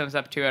tuna that swims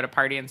up to you at a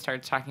party and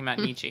starts talking about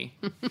Nietzsche.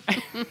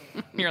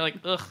 You're like,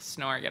 ugh,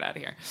 snore, get out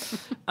of here.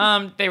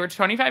 They were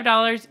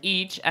 $25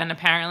 each, and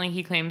apparently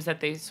he claims that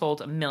they sold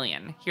 1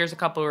 million. Here's a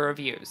couple of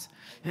reviews.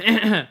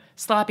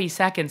 Sloppy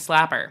second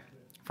slapper.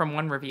 From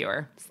one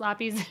reviewer.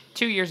 Sloppies.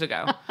 2 years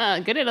ago.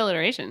 Good at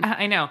alliteration.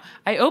 I know.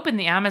 I opened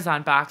the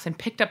Amazon box and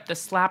picked up the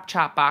slap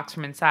chop box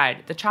from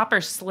inside. The chopper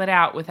slid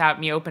out without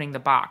me opening the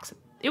box.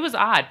 It was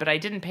odd, but I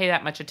didn't pay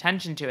that much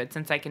attention to it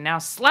since I can now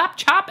slap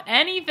chop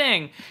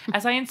anything.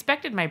 As I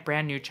inspected my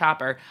brand new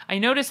chopper, I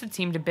noticed it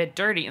seemed a bit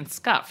dirty and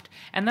scuffed.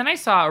 And then I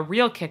saw a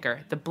real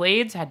kicker. The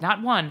blades had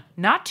not 1,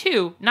 not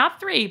 2, not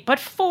 3, but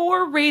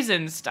 4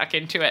 raisins stuck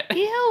into it.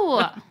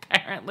 Ew.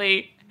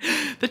 Apparently,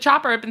 the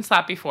chopper had been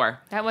slapped before.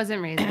 That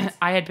wasn't raisins.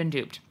 I had been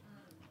duped.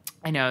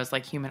 I know, it's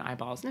like human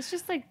eyeballs. It's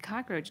just like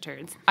cockroach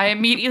turds. I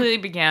immediately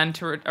began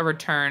to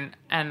return,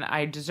 and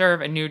I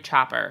deserve a new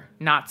chopper,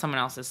 not someone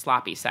else's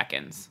sloppy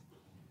seconds.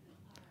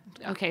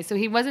 Okay, so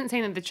he wasn't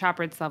saying that the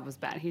chopper itself was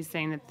bad. He's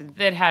saying that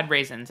it had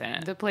raisins in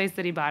it. The place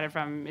that he bought it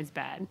from is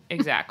bad.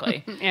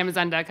 Exactly.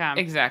 Amazon.com.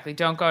 Exactly.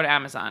 Don't go to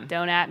Amazon.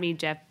 Don't at me,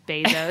 Jeff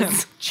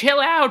Bezos. Chill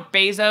out,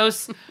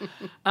 Bezos.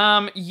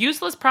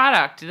 Useless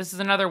product. This is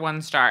another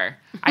 1 star.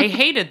 I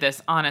hated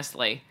this,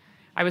 honestly.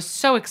 I was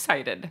so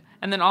excited.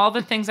 And then all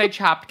the things I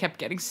chopped kept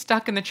getting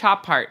stuck in the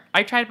chop part.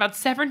 I tried about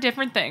 7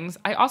 different things.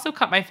 I also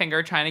cut my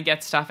finger trying to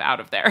get stuff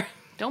out of there.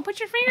 Don't put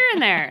your finger in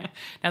there.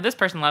 Now, this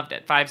person loved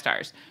it. 5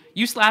 stars.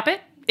 You slap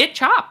it, it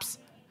chops.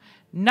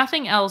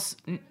 Nothing else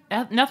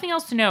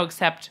to know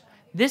except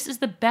this is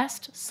the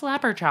best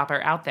slapper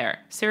chopper out there.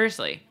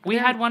 Seriously. We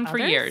had one for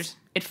years.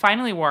 It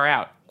finally wore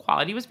out.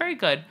 Quality was very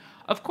good.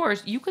 Of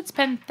course, you could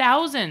spend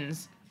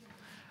thousands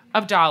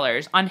of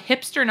dollars on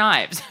hipster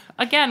knives.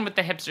 Again, with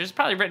the hipsters,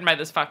 probably written by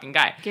this fucking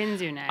guy.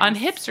 Ginzu knives. On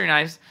hipster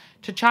knives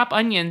to chop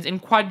onions in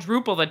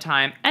quadruple the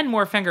time and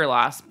more finger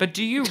loss. But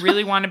do you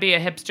really want to be a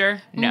hipster?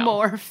 No.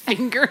 More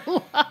finger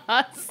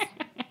loss.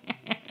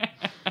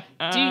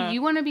 Do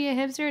you want to be a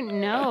hipster?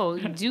 No.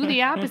 Do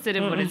the opposite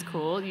of what is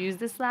cool. Use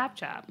the slap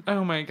chop.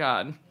 Oh my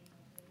God.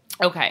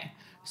 Okay.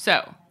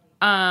 So,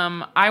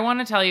 I want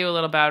to tell you a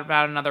little bit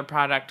about another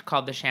product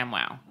called the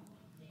ShamWow.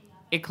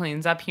 It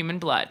cleans up human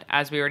blood,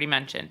 as we already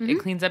mentioned. Mm-hmm. It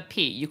cleans up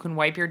pee. You can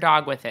wipe your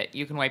dog with it.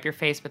 You can wipe your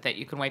face with it.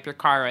 You can wipe your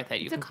car with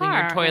it. You can clean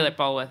your toilet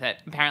bowl with it.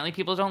 Apparently,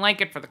 people don't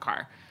like it for the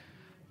car.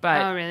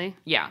 But, oh, really?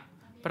 Yeah.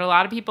 But a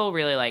lot of people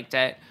really liked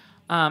it.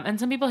 And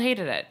some people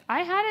hated it.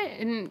 I had it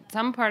in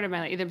some part of my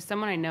life. Either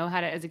someone I know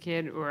had it as a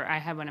kid or I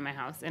had one in my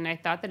house. And I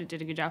thought that it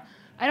did a good job.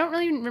 I don't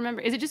really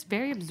remember. Is it just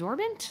very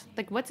absorbent?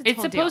 Like, what's its whole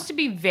deal? It's supposed to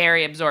be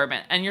very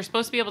absorbent. And you're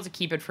supposed to be able to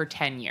keep it for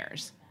 10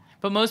 years.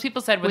 But most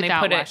people said when they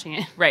put it...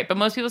 Right. But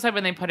most people said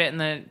when they put it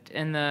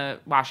in the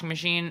washing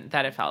machine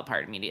that it fell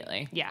apart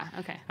immediately. Yeah.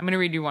 Okay. I'm going to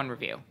read you one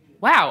review.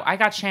 Wow, I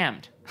got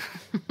shammed.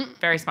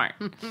 Very smart.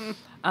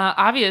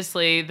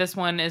 Obviously, this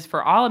one is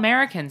for all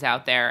Americans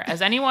out there,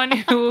 as anyone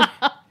who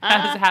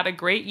has had a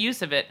great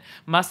use of it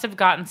must have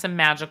gotten some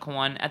magical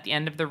one at the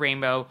end of the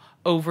rainbow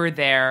over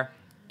there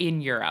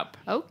in Europe.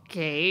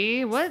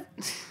 Okay, what?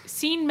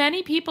 Seen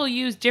many people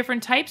use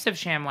different types of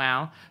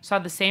ShamWow, saw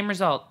the same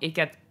result. It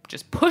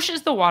just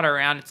pushes the water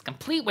around. It's a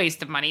complete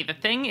waste of money. The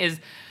thing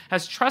is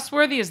as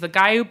trustworthy as the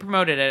guy who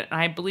promoted it,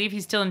 and I believe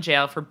he's still in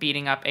jail for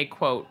beating up a,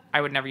 quote, I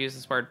would never use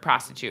this word,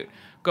 prostitute.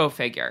 Go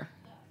figure.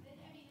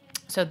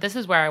 So this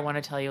is where I want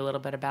to tell you a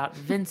little bit about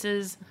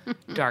Vince's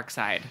dark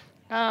side.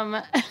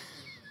 Are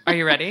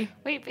you ready?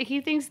 Wait, but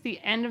he thinks the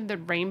end of the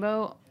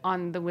rainbow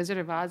on The Wizard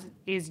of Oz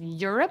is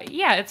Europe?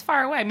 Yeah, it's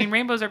far away. I mean,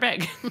 rainbows are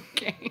big.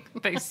 Okay.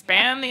 They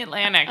span the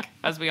Atlantic,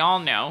 as we all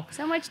know.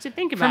 So much to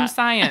think about. From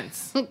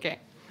science. Okay.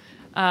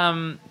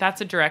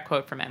 That's a direct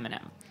quote from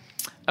Eminem.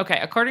 Okay,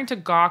 according to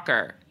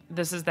Gawker,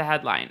 this is the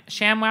headline.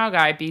 ShamWow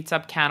guy beats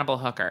up cannibal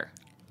hooker.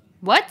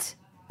 What?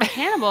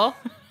 Cannibal?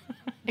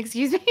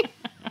 Excuse me?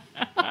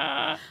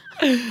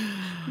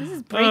 This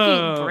is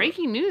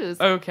breaking news.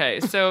 Okay,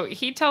 so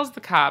he tells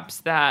the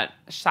cops that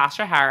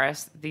Sasha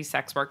Harris, the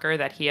sex worker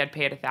that he had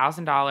paid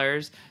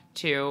 $1,000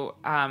 to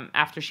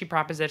after she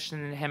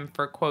propositioned him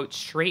for, quote,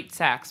 straight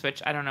sex,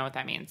 which I don't know what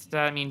that means. Does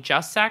that mean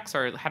just sex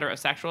or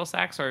heterosexual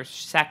sex or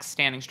sex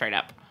standing straight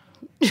up?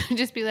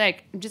 just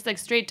like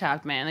straight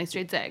talk, man, like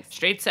straight sex.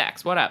 Straight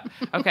sex. What up?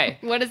 Okay.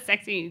 What is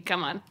sexy?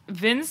 Come on.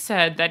 Vince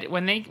said that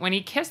when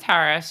he kissed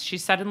Harris, she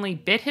suddenly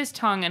bit his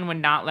tongue and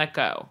would not let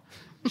go.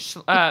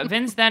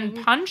 Vince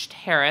then punched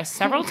Harris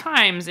several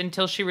times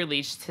until she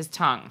released his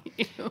tongue.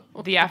 Ew.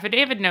 The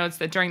affidavit notes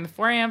that during the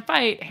 4 a.m.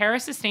 fight,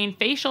 Harris sustained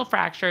facial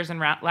fractures and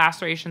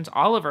lacerations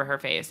all over her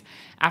face.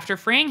 After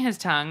freeing his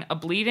tongue, a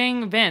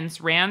bleeding Vince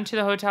ran to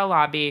the hotel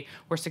lobby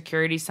where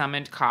security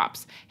summoned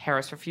cops.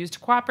 Harris refused to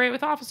cooperate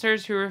with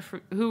officers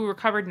who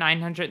recovered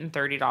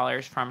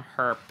 $930 from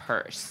her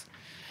purse.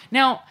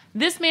 Now,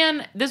 this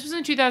was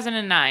in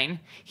 2009.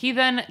 He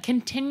then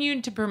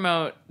continued to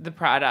promote the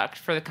product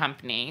for the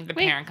company,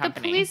 parent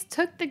company. The police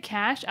took the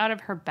cash out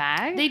of her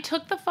bag? They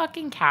took the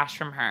fucking cash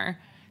from her.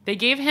 They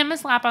gave him a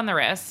slap on the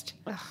wrist.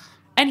 Ugh.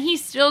 And he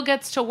still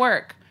gets to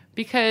work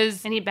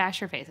because... And he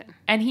bashed her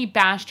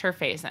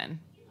face in.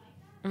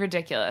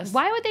 Ridiculous.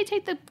 Why would they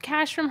take the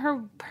cash from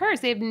her purse?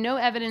 They have no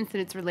evidence that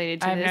it's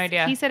related to this. I have no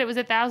idea. He said it was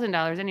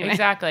 $1,000 anyway.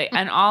 Exactly.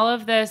 And all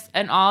of this,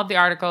 and all of the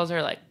articles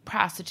are like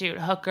prostitute,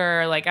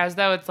 hooker, like as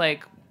though it's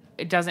like,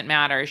 it doesn't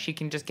matter. She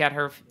can just get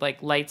her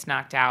like lights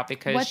knocked out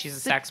because she's a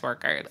sex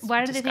worker. It's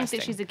why do disgusting. they think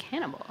that she's a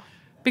cannibal?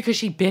 Because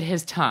she bit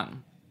his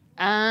tongue.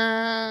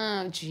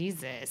 Oh,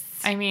 Jesus.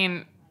 I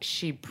mean,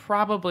 she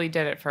probably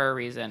did it for a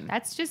reason.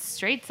 That's just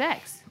straight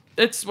sex.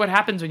 It's what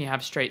happens when you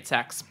have straight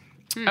sex.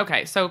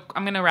 Okay, so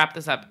I'm going to wrap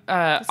this up.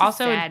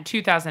 Also, in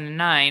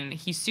 2009,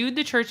 he sued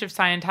the Church of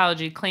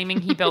Scientology,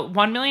 claiming he built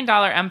 $1 million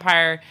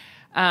empire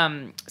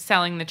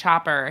selling the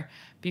chopper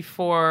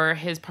before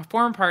his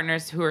former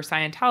partners, who are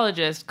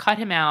Scientologists, cut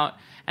him out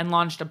and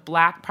launched a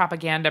black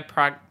propaganda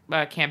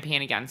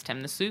campaign against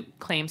him. The suit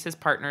claims his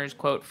partners,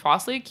 quote,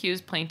 falsely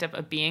accused plaintiff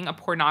of being a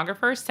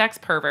pornographer, sex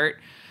pervert,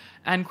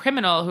 and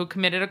criminal who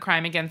committed a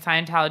crime against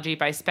Scientology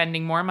by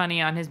spending more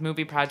money on his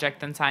movie project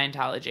than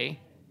Scientology.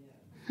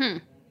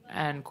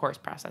 And course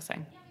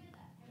processing.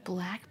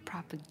 Black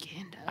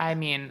propaganda. I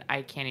mean,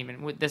 I can't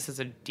even... This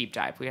is a deep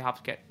dive. We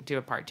have to do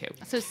a part 2.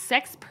 So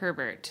sex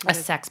pervert. A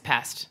sex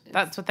pest.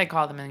 That's what they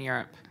call them in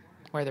Europe,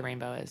 where the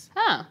rainbow is.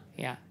 Oh.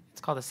 Yeah,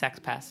 it's called a sex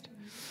pest.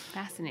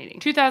 Fascinating.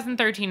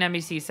 2013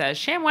 NBC says,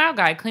 ShamWow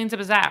guy cleans up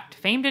his act.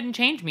 Fame didn't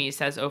change me,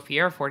 says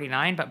Ophir,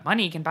 49, but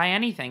money can buy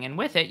anything, and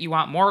with it, you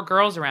want more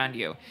girls around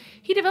you.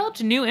 He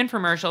developed a new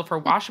infomercial for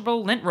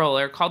washable lint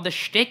roller called the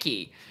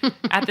Shticky.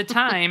 At the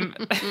time,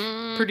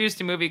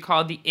 produced a movie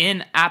called the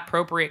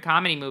Inappropriate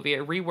Comedy Movie,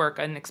 a rework,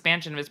 an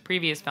expansion of his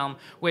previous film,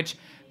 which,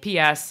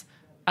 P.S.,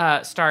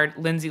 starred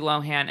Lindsay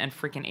Lohan and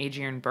freaking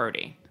Adrian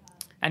Brody.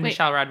 And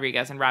Michelle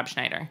Rodriguez and Rob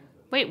Schneider.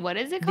 Wait, what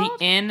is it called?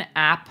 The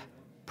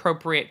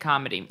Inappropriate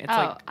Comedy. It's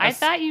I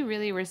thought you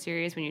really were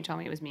serious when you told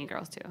me it was Mean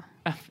Girls too.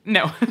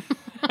 No.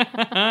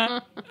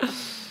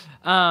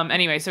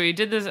 Anyway, so he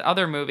did this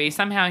other movie.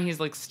 Somehow he's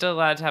like still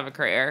allowed to have a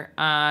career.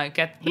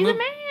 He's a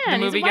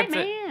man. He's a white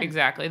man.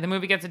 Exactly. The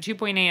movie gets a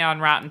 2.8 on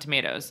Rotten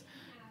Tomatoes.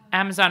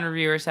 Amazon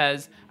reviewer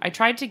says, I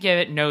tried to give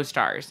it no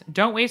stars.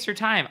 Don't waste your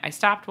time. I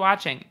stopped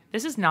watching.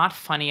 This is not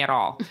funny at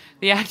all.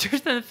 The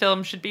actors in the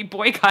film should be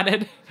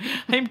boycotted.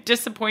 I'm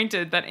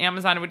disappointed that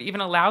Amazon would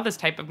even allow this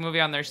type of movie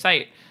on their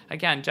site.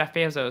 Again, Jeff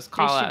Bezos,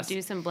 call us. They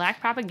should do some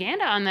black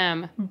propaganda on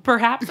them.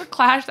 Perhaps a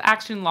class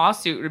action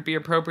lawsuit would be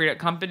appropriate,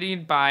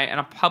 accompanied by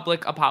a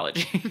public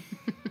apology.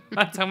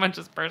 That's how much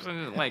this person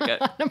didn't like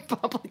it. A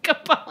public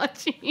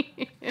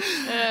apology.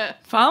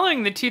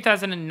 Following the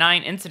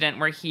 2009 incident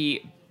where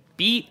he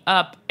beat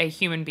up a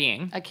human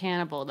being. A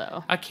cannibal,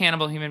 though. A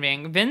cannibal human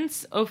being.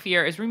 Vince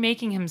Ophir is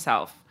remaking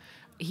himself.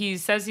 He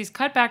says he's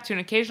cut back to an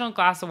occasional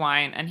glass of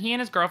wine, and he and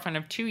his girlfriend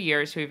of 2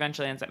 years, who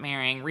eventually ends up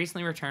marrying,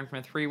 recently returned from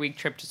a 3-week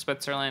trip to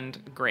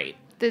Switzerland. Great.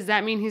 Does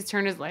that mean he's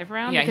turned his life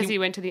around? Yeah, because he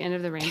went to the end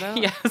of the rainbow?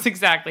 Yes,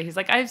 exactly. He's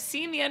like, I've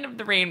seen the end of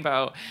the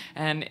rainbow,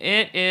 and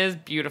it is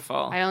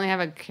beautiful. I only have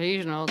an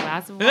occasional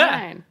glass of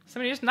wine.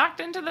 Somebody just knocked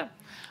into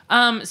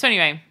the... So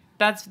anyway...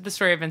 That's the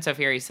story of Vince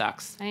Ophir. He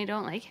sucks. I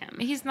don't like him.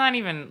 He's not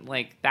even,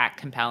 like, that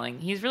compelling.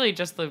 He's really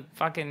just the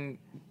fucking,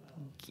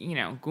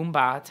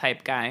 Goomba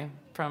type guy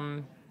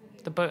from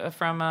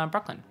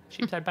Brooklyn.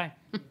 Sheepside Pie.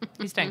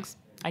 He stinks.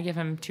 I give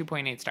him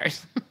 2.8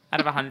 stars out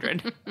of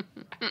 100.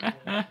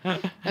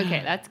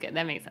 Okay, that's good.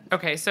 That makes sense.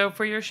 Okay, so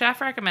for your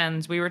chef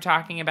recommends, we were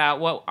talking about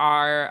what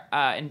our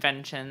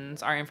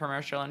inventions, our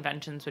infomercial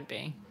inventions would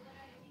be.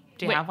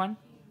 Do you have one?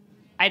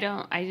 I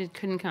just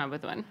couldn't come up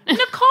with one.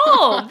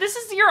 Nicole, this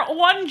is your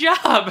one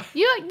job.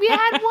 We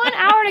had 1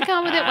 hour to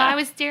come up with it while I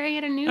was staring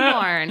at a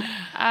newborn.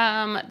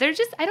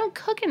 I don't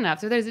cook enough.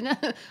 So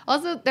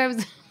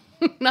there's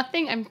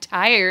nothing I'm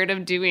tired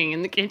of doing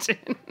in the kitchen.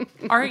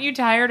 Aren't you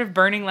tired of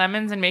burning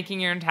lemons and making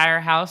your entire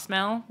house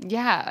smell?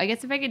 Yeah, I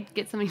guess if I could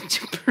get something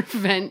to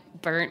prevent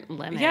burnt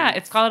lemons. Yeah,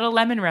 it's called a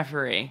lemon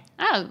referee.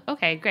 Oh,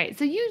 okay, great.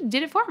 So you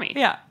did it for me.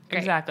 Yeah, great.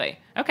 Exactly.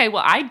 Okay,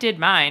 well, I did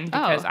mine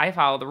because I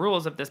follow the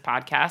rules of this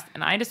podcast,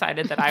 and I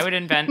decided that I would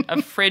invent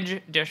a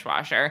fridge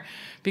dishwasher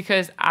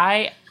because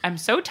I am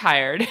so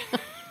tired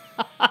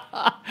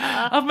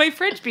of my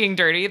fridge being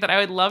dirty that I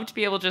would love to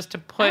be able just to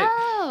put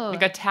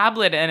like a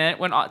tablet in it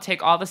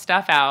take all the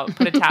stuff out,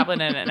 put a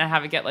tablet in it, and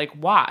have it get like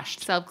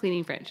washed.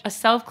 Self-cleaning fridge. A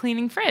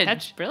self-cleaning fridge.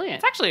 That's brilliant.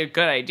 It's actually a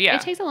good idea.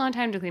 It takes a long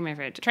time to clean my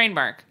fridge.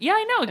 Trademark. Yeah,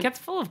 I know. It gets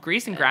full of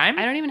grease and grime.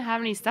 I don't even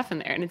have any stuff in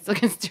there, and it still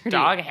gets dirty.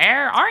 Dog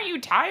hair. Aren't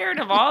you tired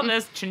of all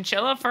this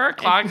chinchilla fur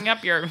clogging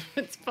up your...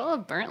 It's full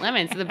of burnt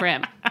lemons to the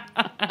brim.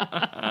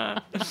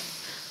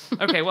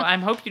 Okay, well, I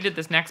hope you did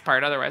this next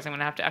part. Otherwise, I'm going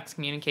to have to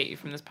excommunicate you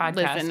from this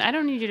podcast. Listen, I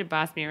don't need you to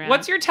boss me around.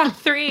 What's your top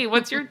three?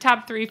 What's your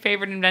top three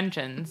favorite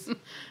inventions?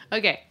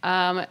 Okay,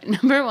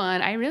 number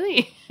one, I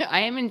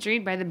am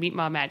intrigued by the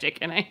meatball magic,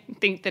 and I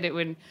think that it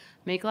would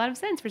make a lot of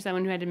sense for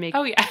someone who had to make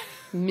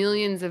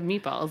millions of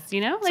meatballs,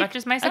 you know? Like such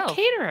as myself. A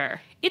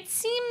caterer. It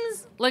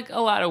seems like a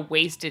lot of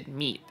wasted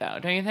meat, though,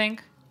 don't you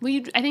think?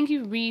 Well, I think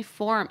you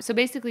reform. So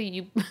basically,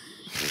 you...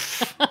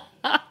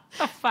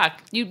 Oh,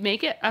 fuck. You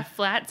make it a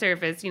flat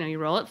surface, you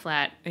roll it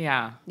flat.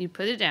 Yeah. You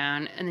put it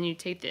down, and then you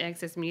take the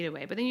excess meat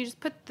away. But then you just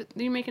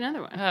you make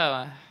another one.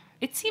 Oh,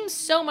 it seems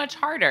so much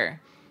harder.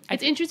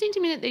 It's interesting to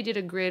me that they did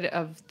a grid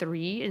of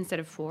 3 instead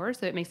of 4,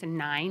 so it makes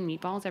 9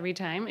 meatballs every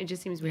time. It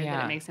just seems weird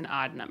that it makes an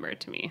odd number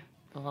to me.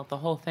 Well, the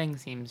whole thing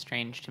seems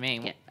strange to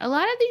me. Yeah. A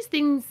lot of these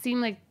things seem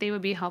like they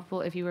would be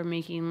helpful if you were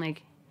making,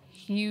 like,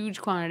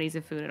 huge quantities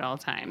of food at all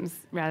times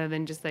rather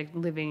than just, like,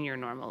 living your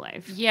normal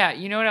life. Yeah.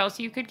 You know what else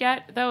you could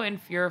get, though,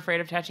 if you're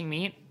afraid of touching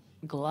meat?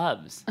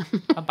 Gloves.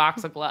 A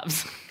box of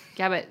gloves.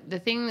 Yeah, but the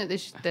thing that the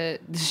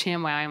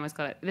ShamWow, I almost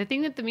called it, the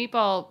thing that the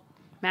meatball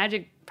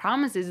magic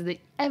promises is that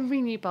every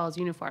meatball is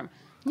uniform.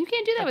 You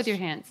can't do that with your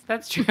hands.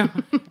 That's true.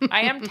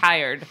 I am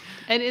tired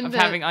of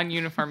having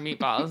ununiform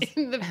meatballs.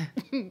 In the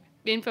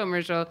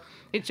infomercial,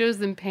 it shows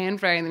them pan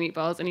frying the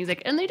meatballs, and he's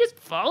like, and they just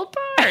fall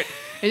apart.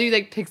 And he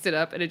like picks it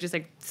up, and it just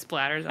like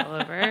splatters all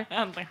over.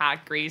 Like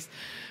hot grease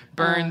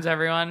burns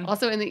everyone.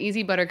 Also, in the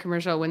Easy Butter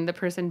commercial, when the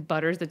person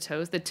butters the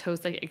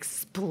toast like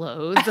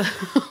explodes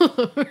all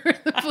over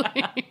the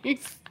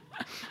place.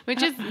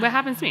 Which is what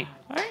happens to me.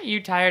 Aren't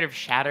you tired of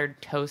shattered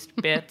toast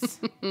bits?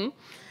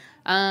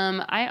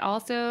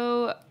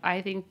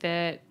 I think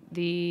that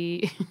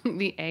the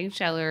egg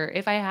sheller,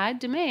 if I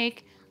had to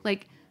make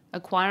like a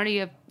quantity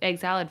of egg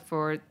salad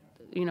for,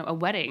 a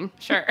wedding,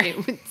 sure,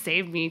 it would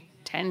save me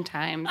 10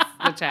 times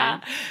the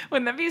time.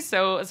 Wouldn't that be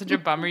such a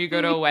bummer? You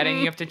go to a wedding,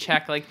 you have to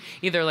check like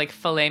either like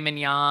filet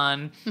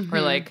mignon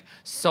or like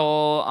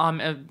sole,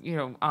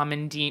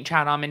 almondine,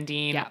 trout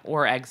almondine,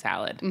 or egg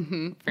salad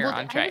for your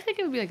entree. I think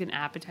it would be like an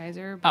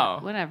appetizer,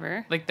 but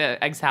whatever. Like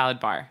the egg salad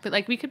bar. But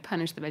like we could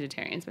punish the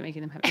vegetarians by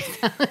making them have egg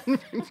salad.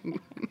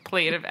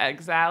 Plate of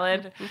egg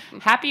salad.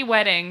 Happy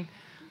wedding.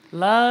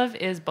 Love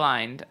is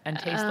blind and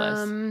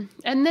tasteless.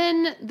 And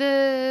then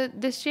the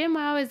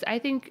ShamWow is, I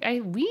think,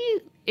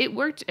 it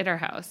worked at our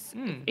house.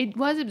 It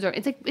was absorbed.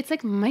 It's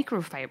like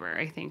microfiber,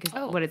 I think, is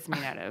what it's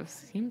made out of.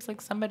 Seems like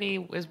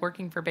somebody is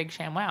working for Big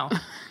ShamWow.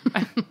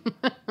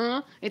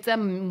 It's a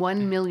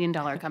 $1 million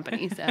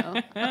company,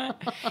 so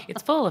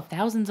it's full of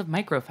thousands of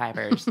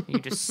microfibers. You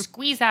just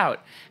squeeze out.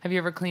 Have you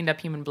ever cleaned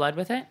up human blood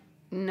with it?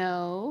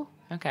 No.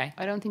 Okay.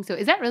 I don't think so.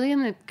 Is that really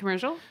in the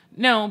commercial?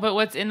 No, but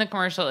what's in the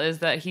commercial is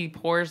that he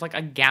pours like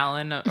a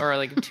gallon or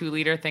like a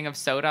 2-liter thing of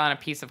soda on a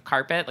piece of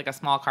carpet, like a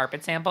small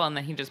carpet sample, and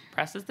then he just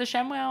presses the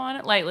ShamWow on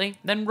it lightly,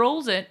 then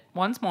rolls it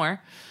once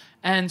more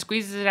and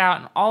squeezes it out,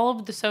 and all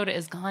of the soda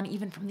is gone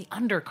even from the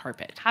under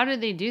carpet. How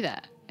did they do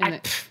that?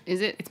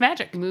 It's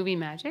magic. Movie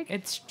magic?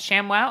 It's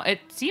ShamWow. It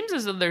seems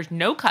as though there's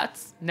no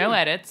cuts, no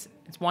edits.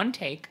 It's one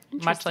take,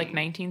 much like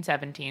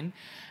 1917.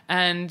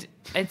 And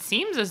it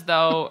seems as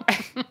though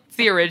it's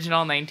the original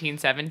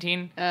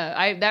 1917.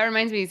 That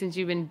reminds me, since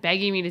you've been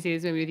begging me to see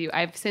this movie with you,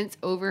 I've since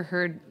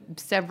overheard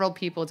several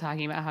people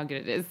talking about how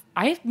good it is.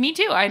 Me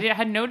too. I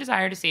had no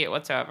desire to see it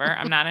whatsoever.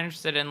 I'm not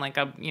interested in like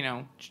a,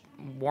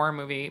 war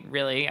movie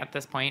really at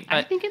this point. But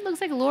I think it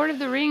looks like Lord of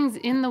the Rings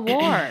in the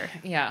war.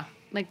 Yeah.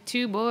 Like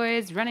 2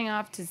 boys running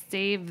off to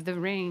save the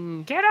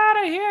ring. Get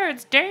out of here.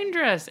 It's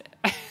dangerous.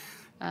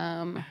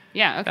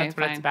 Yeah, okay, that's what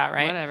fine. it's about,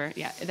 right? Whatever.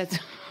 Yeah, that's...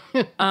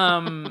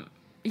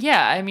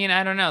 Yeah, I mean,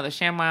 I don't know. The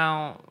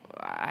ShamWow,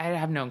 I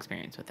have no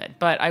experience with it.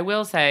 But I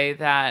will say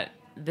that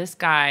this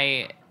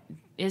guy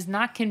is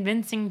not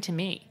convincing to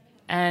me.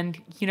 And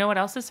you know what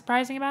else is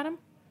surprising about him?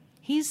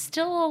 He's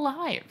still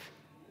alive.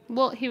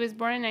 Well, he was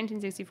born in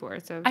 1964,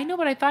 so... I know,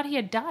 but I thought he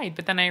had died.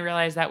 But then I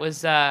realized that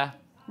was... Ron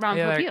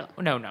Popeil.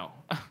 No.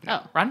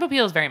 Oh. Ron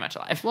Popeil is very much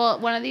alive. Well,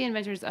 one of the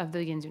inventors of the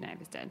Ginsu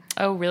knife is dead.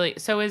 Oh, really?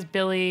 So is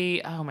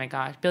Billy... Oh, my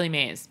gosh. Billy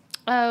Mays.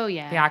 Oh,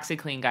 yeah. The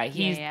OxyClean guy.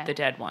 He's the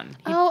dead one.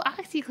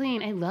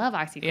 OxyClean. I love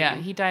OxyClean. Yeah,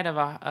 he died of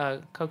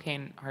a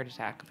cocaine heart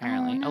attack,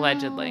 apparently. Oh, no.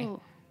 Allegedly.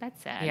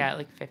 That's sad. Yeah,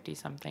 like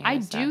 50-something. I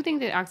do think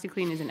that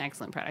OxyClean is an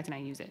excellent product, and I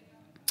use it.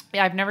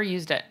 Yeah, I've never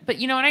used it. But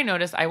you know what I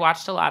noticed? I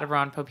watched a lot of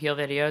Ron Popeil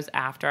videos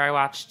after I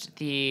watched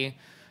the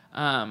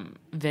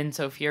Vin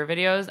Sophia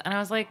videos, and I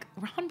was like,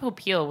 Ron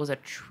Popeil was a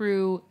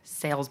true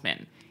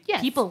salesman.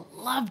 Yes. People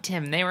loved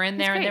him. They were in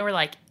there, and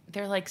great.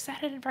 they're like,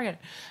 set it and forget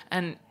it.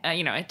 And,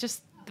 it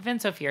just... Vin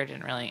Sophia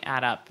didn't really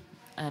add up,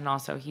 and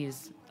also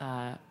he's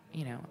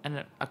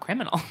a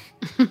criminal.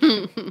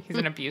 He's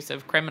an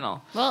abusive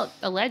criminal. Well,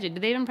 alleged.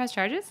 Did they even press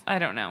charges? I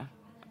don't know.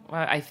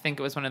 Well, I think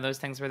it was one of those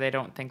things where they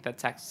don't think that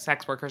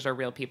sex workers are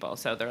real people.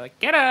 So they're like,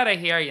 get out of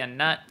here, you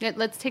nut. Yeah,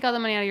 let's take all the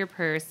money out of your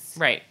purse.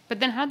 Right. But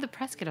then how did the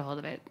press get a hold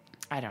of it?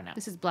 I don't know.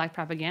 This is black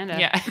propaganda.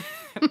 Yeah.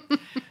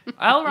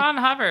 L. Ron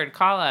Hubbard,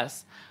 call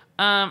us.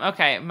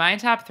 Okay, my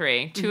top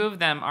 3. 2 of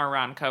them are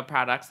Ronco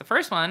products. The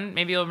first one,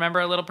 maybe you'll remember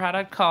a little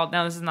product called,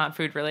 now this is not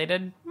food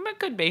related, but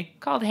could be,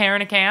 called Hair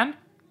in a Can.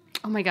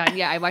 Oh my God,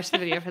 yeah, I watched the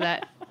video for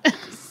that.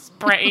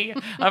 Spray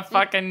a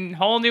fucking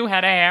whole new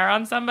head of hair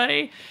on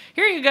somebody.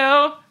 Here you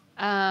go.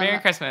 Merry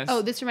Christmas.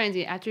 Oh, this reminds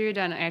me, after you're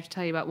done, I have to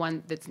tell you about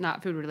one that's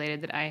not food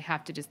related that I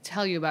have to just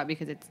tell you about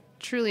because it's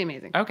truly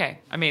amazing. Okay,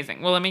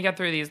 amazing. Well, let me get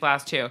through these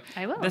last 2.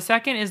 I will. The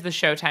second is the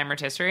Showtime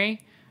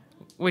rotisserie,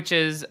 which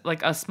is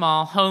like a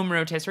small home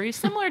rotisserie,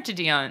 similar to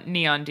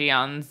Neon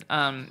Dion's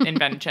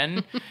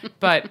invention,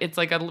 but it's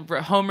like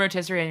a home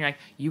rotisserie, and you're like,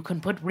 you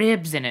can put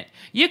ribs in it.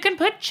 You can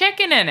put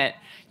chicken in it.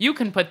 You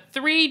can put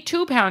 3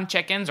 2-pound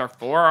chickens or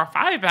 4 or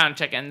 5-pound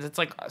chickens. It's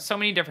like so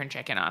many different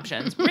chicken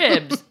options.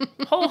 Ribs,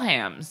 whole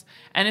hams.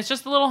 And it's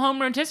just a little home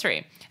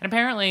rotisserie. And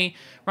apparently,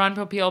 Ron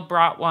Popeil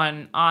brought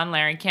one on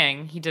Larry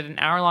King. He did an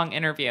hour-long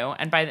interview.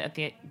 And at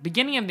the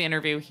beginning of the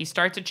interview, he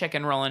starts a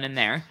chicken rolling in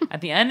there.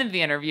 At the end of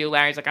the interview,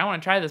 Larry's like, I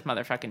want to try this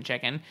motherfucking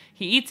chicken.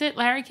 He eats it.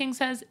 Larry King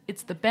says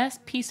it's the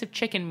best piece of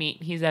chicken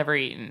meat he's ever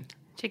eaten.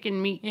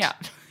 Chicken meat. Yeah.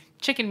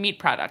 Chicken meat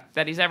product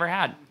that he's ever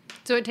had.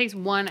 So it takes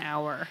 1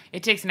 hour.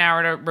 It takes an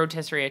hour to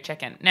rotisserie a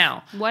chicken.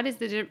 Now, how long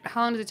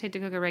does it take to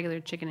cook a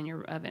regular chicken in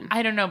your oven?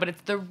 I don't know, but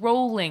it's the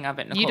rolling of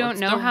it, Nicole. You don't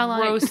know how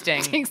long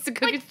roasting. It takes to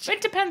cook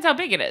It depends how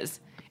big it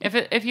is.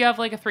 If you have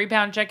like a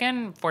 3-pound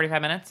chicken,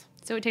 45 minutes.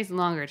 So it takes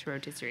longer to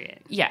rotisserie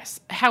it. Yes.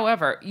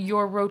 However,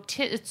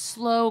 it's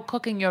slow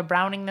cooking. You're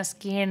browning the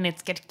skin.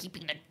 It's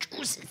keeping the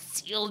juices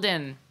sealed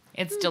in.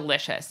 It's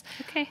delicious.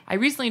 Okay. I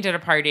recently did a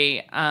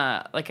party,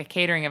 like a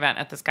catering event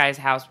at this guy's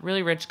house.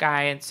 Really rich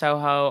guy in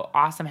Soho.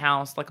 Awesome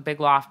house, like a big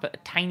loft, but a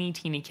tiny,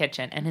 teeny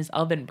kitchen. And his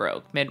oven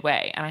broke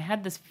midway. And I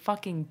had this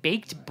fucking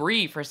baked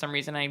brie for some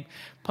reason. I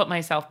put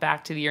myself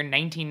back to the year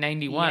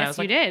 1991. Yes, I was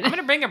like, you did. I'm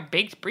going to bring a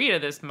baked brie to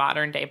this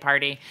modern day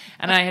party.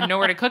 And I had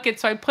nowhere to cook it,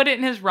 so I put it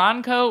in his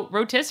Ronco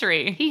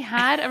rotisserie. He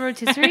had a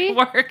rotisserie? It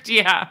worked,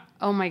 yeah.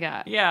 Oh my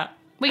God. Yeah.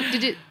 Wait,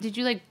 did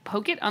you like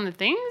poke it on the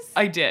things?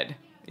 I did.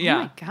 Yeah. Oh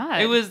my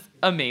God. It was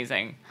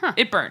amazing. Huh.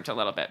 It burnt a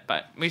little bit,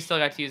 but we still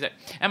got to use it.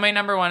 And my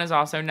number 1 is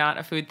also not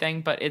a food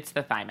thing, but it's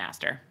the Thigh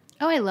Master.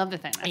 Oh, I love the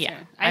Thigh Master. Yeah.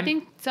 I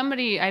think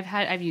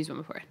I've used one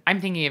before. I'm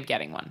thinking of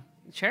getting one.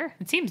 Sure.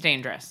 It seems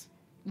dangerous.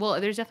 Well,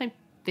 there's definitely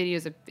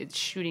videos of it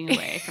shooting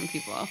away from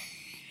people.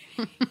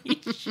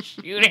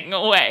 Shooting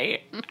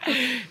away.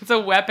 It's a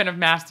weapon of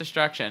mass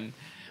destruction.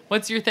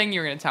 What's your thing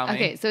you were going to tell me?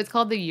 Okay, so it's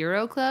called the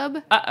Euro Club.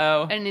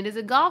 Uh-oh. And it is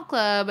a golf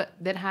club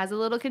that has a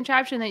little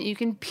contraption that you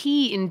can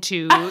pee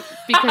into because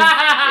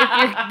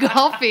if you're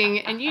golfing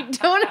and you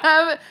don't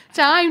have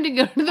time to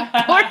go to the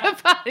porta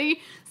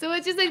potty, so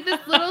it's just like this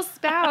little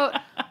spout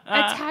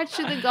attached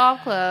to the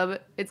golf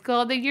club. It's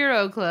called the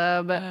Euro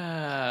Club.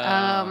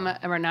 And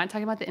we're not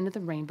talking about the end of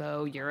the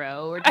rainbow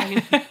Euro. We're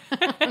talking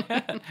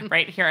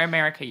right here,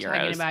 America Euros.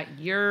 Talking about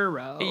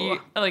Euro.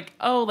 Like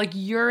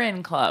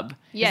urine club.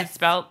 Yes. Is it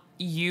spelled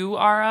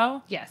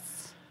URO?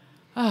 Yes.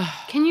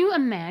 Can you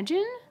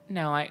imagine?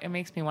 No, it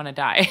makes me want to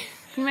die.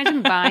 Can you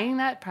imagine buying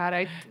that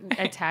product,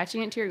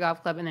 attaching it to your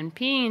golf club, and then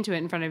peeing into it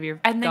in front of your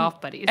golf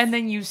buddies? And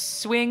then you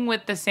swing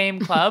with the same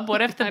club?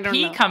 What if the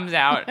pee comes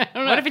out?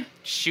 What if it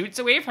shoots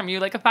away from you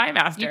like a Thigh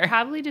Master? You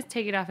probably just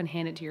take it off and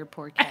hand it to your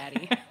poor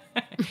caddy.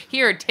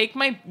 Here, take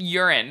my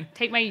urine.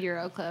 Take my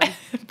Euro Club.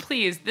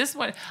 Please, this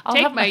one.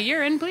 Take my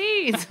urine,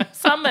 please.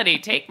 Somebody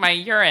take my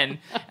urine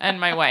and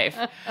my wife.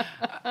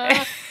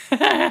 That's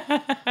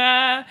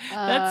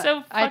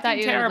so fucking I thought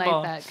you terrible. would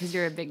like that because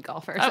you're a big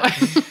golfer. So.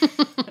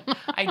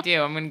 I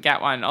do. I'm going to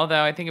get one.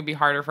 Although I think it'd be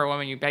harder for a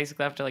woman. You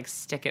basically have to like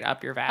stick it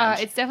up your vag.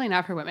 It's definitely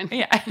not for women.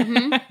 Yeah.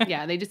 Mm-hmm.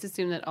 Yeah, they just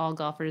assume that all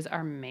golfers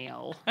are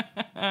male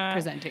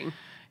presenting.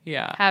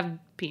 Yeah. Have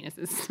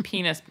penises.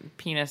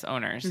 Penis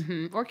owners.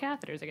 Mm-hmm. Or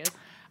catheters, I guess.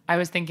 I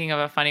was thinking of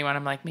a funny one.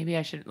 I'm like, maybe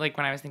I should, like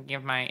when I was thinking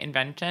of my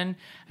invention,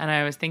 and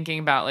I was thinking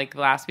about like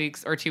last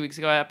week's or 2 weeks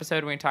ago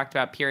episode when we talked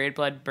about period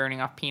blood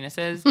burning off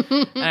penises.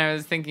 And I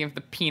was thinking of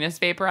the penis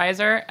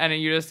vaporizer, and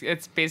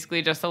it's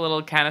basically just a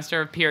little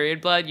canister of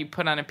period blood you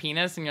put on a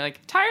penis, and you're like,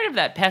 tired of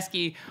that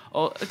pesky,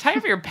 tired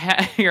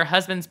of your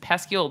husband's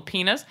pesky old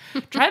penis?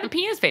 Try the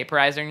penis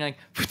vaporizer, and you're like,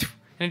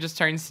 and it just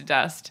turns to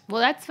dust. Well,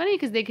 that's funny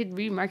because they could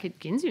remarket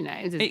Ginsu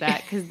knives as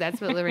that because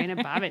that's what Lorena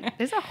Bobbitt.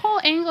 There's a whole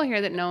angle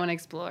here that no one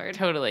explored.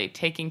 Totally.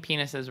 Taking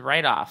penises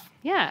right off.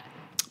 Yeah.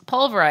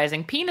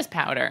 Pulverizing penis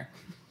powder.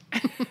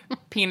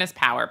 Penis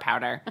power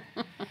powder.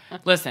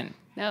 Listen.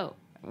 No.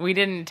 We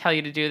didn't tell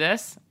you to do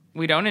this.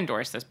 We don't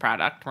endorse this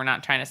product. We're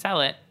not trying to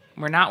sell it.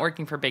 We're not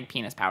working for big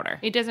penis powder.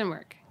 It doesn't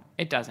work.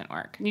 It doesn't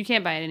work. You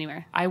can't buy it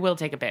anywhere. I will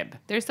take a bib.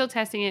 They're still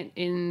testing it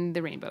in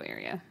the Rainbow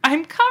area.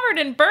 I'm covered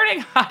in burning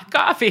hot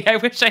coffee. I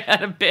wish I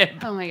had a bib.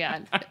 Oh, my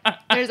God.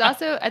 There's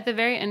also, at the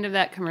very end of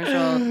that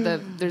commercial,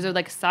 there's a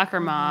like soccer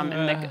mom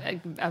and like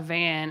a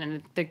van,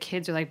 and the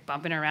kids are like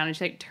bumping around, and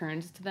she like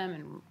turns to them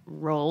and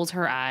rolls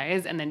her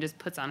eyes and then just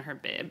puts on her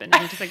bib. And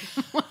I'm just like,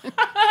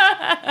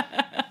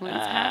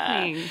 what's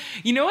happening?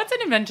 You know what's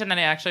an invention that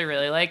I actually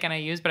really like and I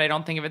use, but I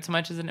don't think of it so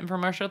much as an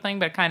infomercial thing,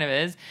 but it kind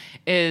of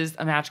is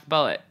a magic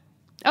bullet.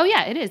 Oh,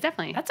 yeah, it is,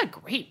 definitely. That's a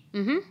great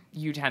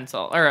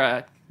utensil or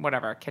a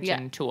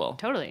kitchen tool.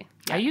 Totally.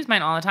 Yeah. I use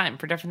mine all the time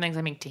for different things.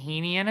 I make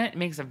tahini in it. It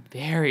makes a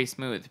very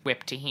smooth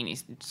whipped tahini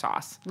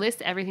sauce.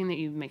 List everything that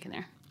you make in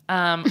there.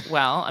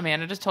 Well,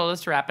 Amanda just told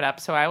us to wrap it up,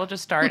 so I will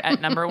just start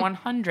at number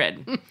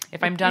 100.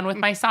 If I'm done with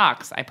my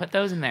socks, I put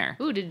those in there.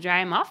 Ooh, to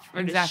dry them off? Or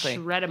exactly.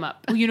 To shred them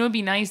up? Well, you know, it'd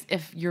be nice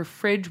if your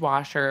fridge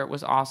washer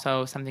was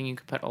also something you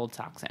could put old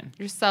socks in.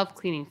 Your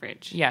self-cleaning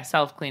fridge. Yeah,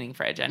 self-cleaning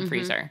fridge and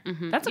freezer.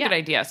 That's a good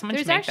idea. Someone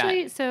should make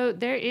that. So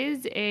there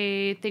is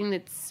a thing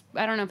that's,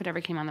 I don't know if it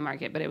ever came on the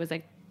market, but it was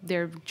like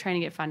they're trying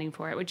to get funding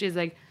for it, which is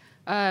like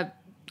a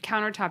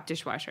countertop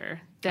dishwasher.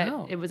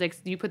 It was like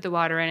you put the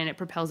water in and it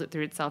propels it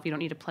through itself. You don't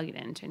need to plug it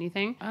into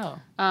anything. Oh.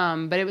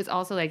 But it was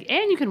also like,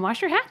 and you can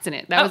wash your hats in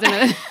it. That was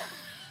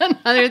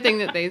another thing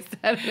that they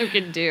said you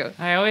could do.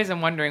 I always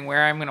am wondering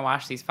where I'm going to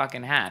wash these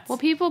fucking hats. Well,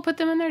 people put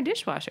them in their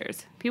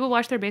dishwashers. People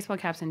wash their baseball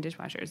caps in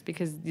dishwashers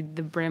because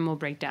the brim will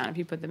break down if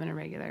you put them in a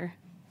regular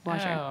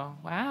washer. Oh,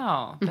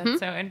 wow. That's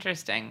so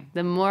interesting.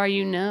 The more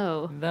you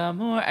know. The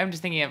more. I'm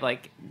just thinking of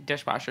like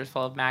dishwashers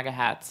full of MAGA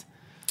hats.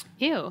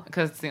 Ew.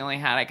 Because it's the only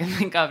hat I can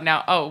think of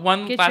now. Oh,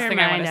 one last thing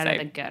I want to say. Get your mind out of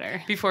the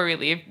gutter. Before we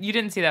leave. You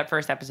didn't see that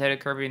first episode of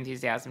Curb Your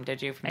Enthusiasm,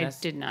 did you? From this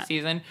I did not.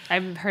 Season?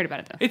 I've heard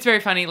about it, though. It's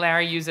very funny.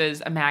 Larry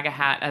uses a MAGA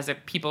hat as a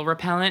people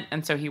repellent,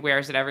 and so he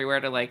wears it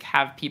everywhere to, like,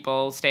 have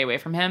people stay away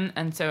from him.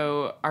 And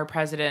so our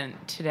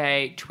president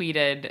today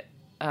tweeted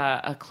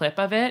a clip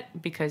of it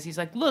because he's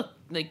like, look,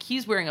 like,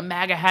 he's wearing a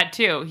MAGA hat,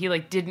 too. He,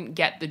 like, didn't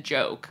get the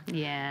joke.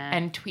 Yeah.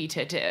 And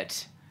tweeted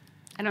it.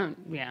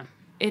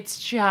 It's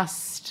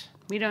just...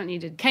 We don't need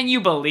to... Can you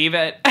believe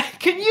it?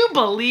 Can you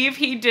believe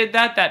he did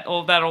that? That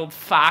old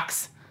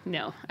fox?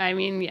 No. I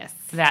mean, yes.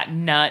 That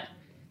nut.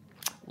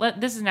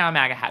 This is now a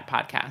MAGA hat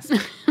podcast.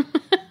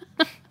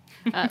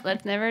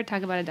 Let's never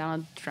talk about a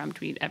Donald Trump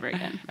tweet ever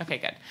again. Okay,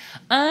 good.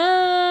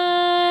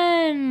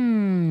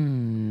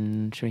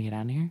 Should we get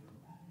out of here?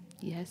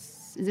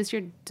 Yes. Is this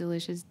your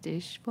delicious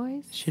dish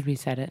voice? Should we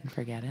set it and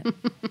forget it?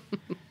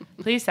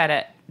 Please set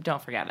it.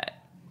 Don't forget it.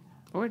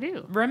 Or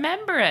do.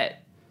 Remember it.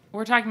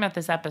 We're talking about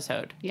this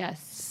episode.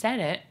 Yes. Set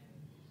it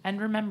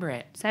and remember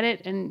it. Set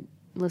it and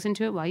listen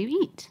to it while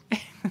you eat.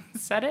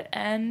 Set it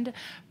and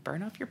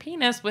burn off your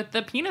penis with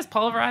the penis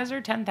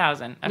pulverizer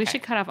 10,000. Okay. We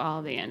should cut off all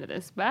of the end of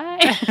this.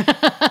 Bye.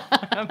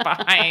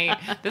 Bye.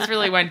 This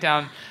really went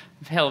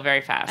downhill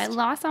very fast. I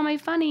lost all my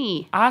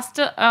funny.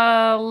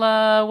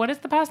 What is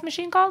the pasta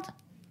machine called?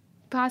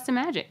 Pasta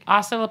Magic.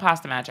 Asta la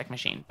Pasta Magic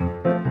Machine.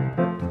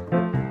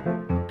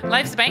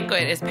 Life's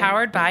Banquet is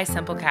powered by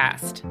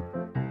Simplecast.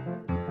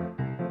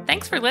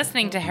 Thanks for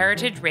listening to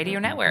Heritage Radio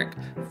Network,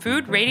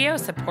 food radio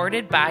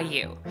supported by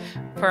you.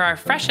 For our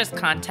freshest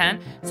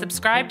content,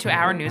 subscribe to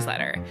our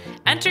newsletter.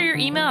 Enter your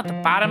email at the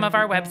bottom of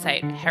our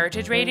website,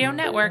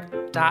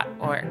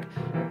 heritageradionetwork.org.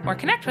 Or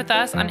connect with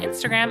us on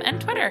Instagram and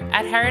Twitter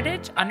at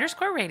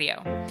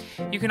heritage_radio.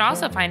 You can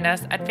also find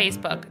us at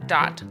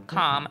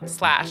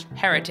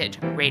facebook.com/Heritage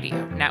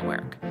Radio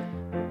Network.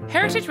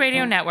 Heritage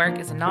Radio Network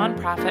is a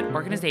nonprofit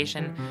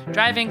organization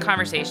driving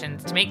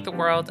conversations to make the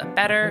world a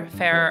better,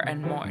 fairer,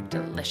 and more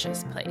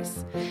delicious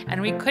place.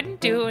 And we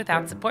couldn't do it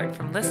without support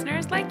from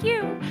listeners like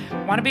you.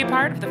 Want to be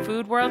part of the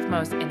food world's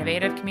most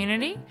innovative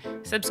community?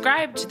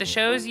 Subscribe to the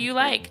shows you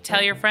like,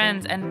 tell your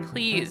friends, and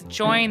please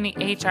join the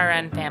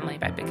HRN family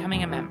by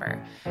becoming a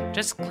member.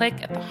 Just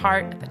click at the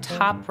heart at the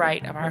top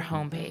right of our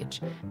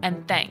homepage.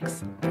 And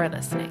thanks for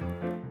listening.